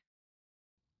Hitchcock.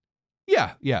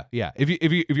 Yeah.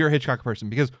 If you're a Hitchcock person,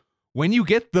 because when you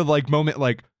get the like moment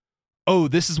like, oh,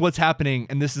 this is what's happening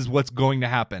and this is what's going to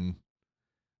happen,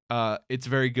 it's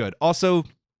very good. Also,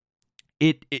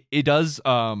 it does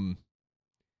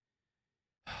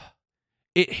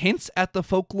it hints at the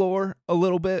folklore a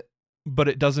little bit, but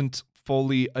it doesn't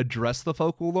fully address the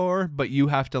folklore, but you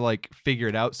have to like figure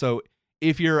it out. So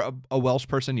if you're a Welsh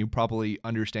person, you probably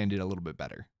understand it a little bit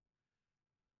better.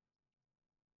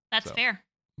 That's fair.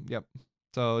 Yep.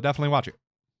 So definitely watch it.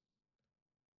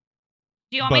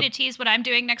 Do you want me to tease what I'm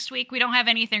doing next week? We don't have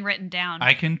anything written down.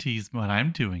 I can tease what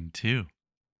I'm doing too.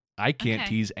 I can't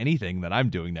tease anything that I'm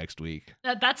doing next week.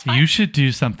 That's fine. You should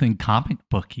do something comic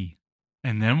booky.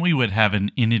 And then we would have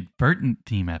an inadvertent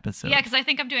theme episode. Yeah, because I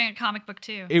think I'm doing a comic book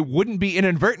too. It wouldn't be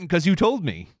inadvertent because you told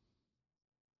me.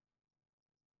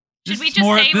 Should we just say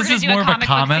we're going to do a comic book theme? This is more of a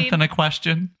comment than a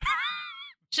question.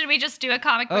 Should we just do a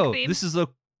comic book theme? This is a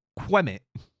quemit.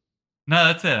 No,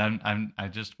 that's it. I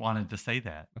just wanted to say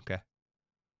that. Okay.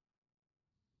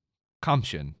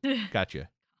 Comption. Gotcha.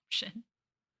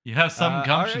 You have some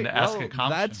gumption to ask a comption.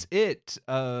 That's it.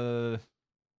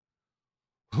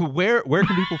 Where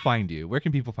can people find you? Where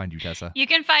can people find you, Tessa? You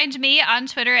can find me on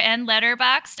Twitter and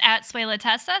Letterboxd at Suela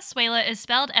Tessa. Suela is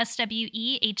spelled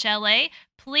Swehla.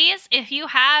 Please, if you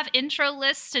have intro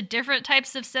lists to different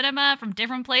types of cinema from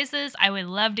different places, I would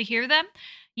love to hear them.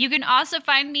 You can also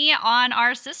find me on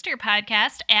our sister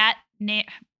podcast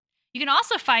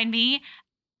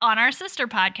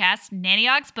Nanny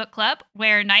Ogg's Book Club,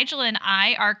 where Nigel and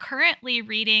I are currently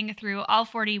reading through all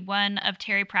 41 of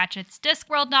Terry Pratchett's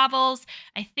Discworld novels.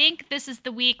 I think this is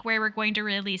the week where we're going to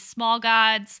release Small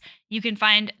Gods. You can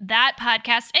find that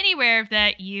podcast anywhere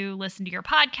that you listen to your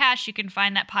podcast. You can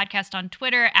find that podcast on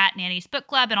Twitter at Nanny's Book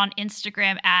Club and on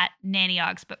Instagram at Nanny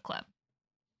Ogg's Book Club.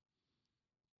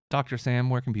 Dr. Sam,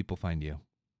 where can people find you?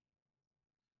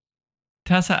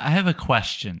 Tessa, I have a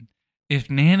question. If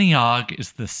Nanny Ogg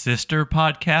is the sister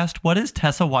podcast, what is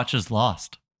Tessa Watches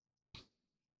Lost?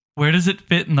 Where does it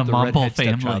fit in the Mumble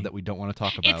family? Stepchild that we don't want to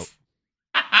talk about.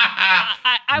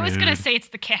 I was going to say it's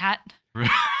the cat.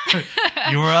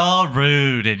 You're all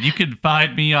rude, and you can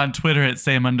find me on Twitter at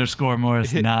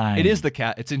Sam_Morris9. It is the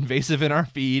cat. It's invasive in our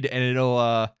feed, and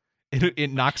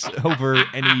it knocks over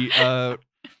any.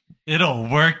 It'll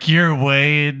work your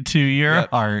way into your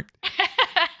heart.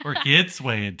 Work its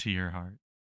way into your heart.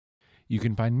 You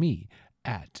can find me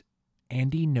at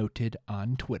Andy Noted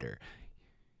on Twitter.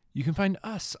 You can find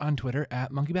us on Twitter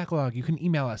at Monkey Backlog. You can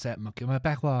email us at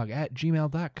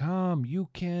monkeybacklog@gmail.com. You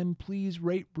can please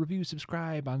rate, review,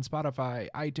 subscribe on Spotify,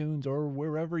 iTunes, or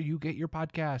wherever you get your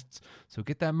podcasts. So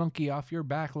get that monkey off your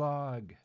backlog.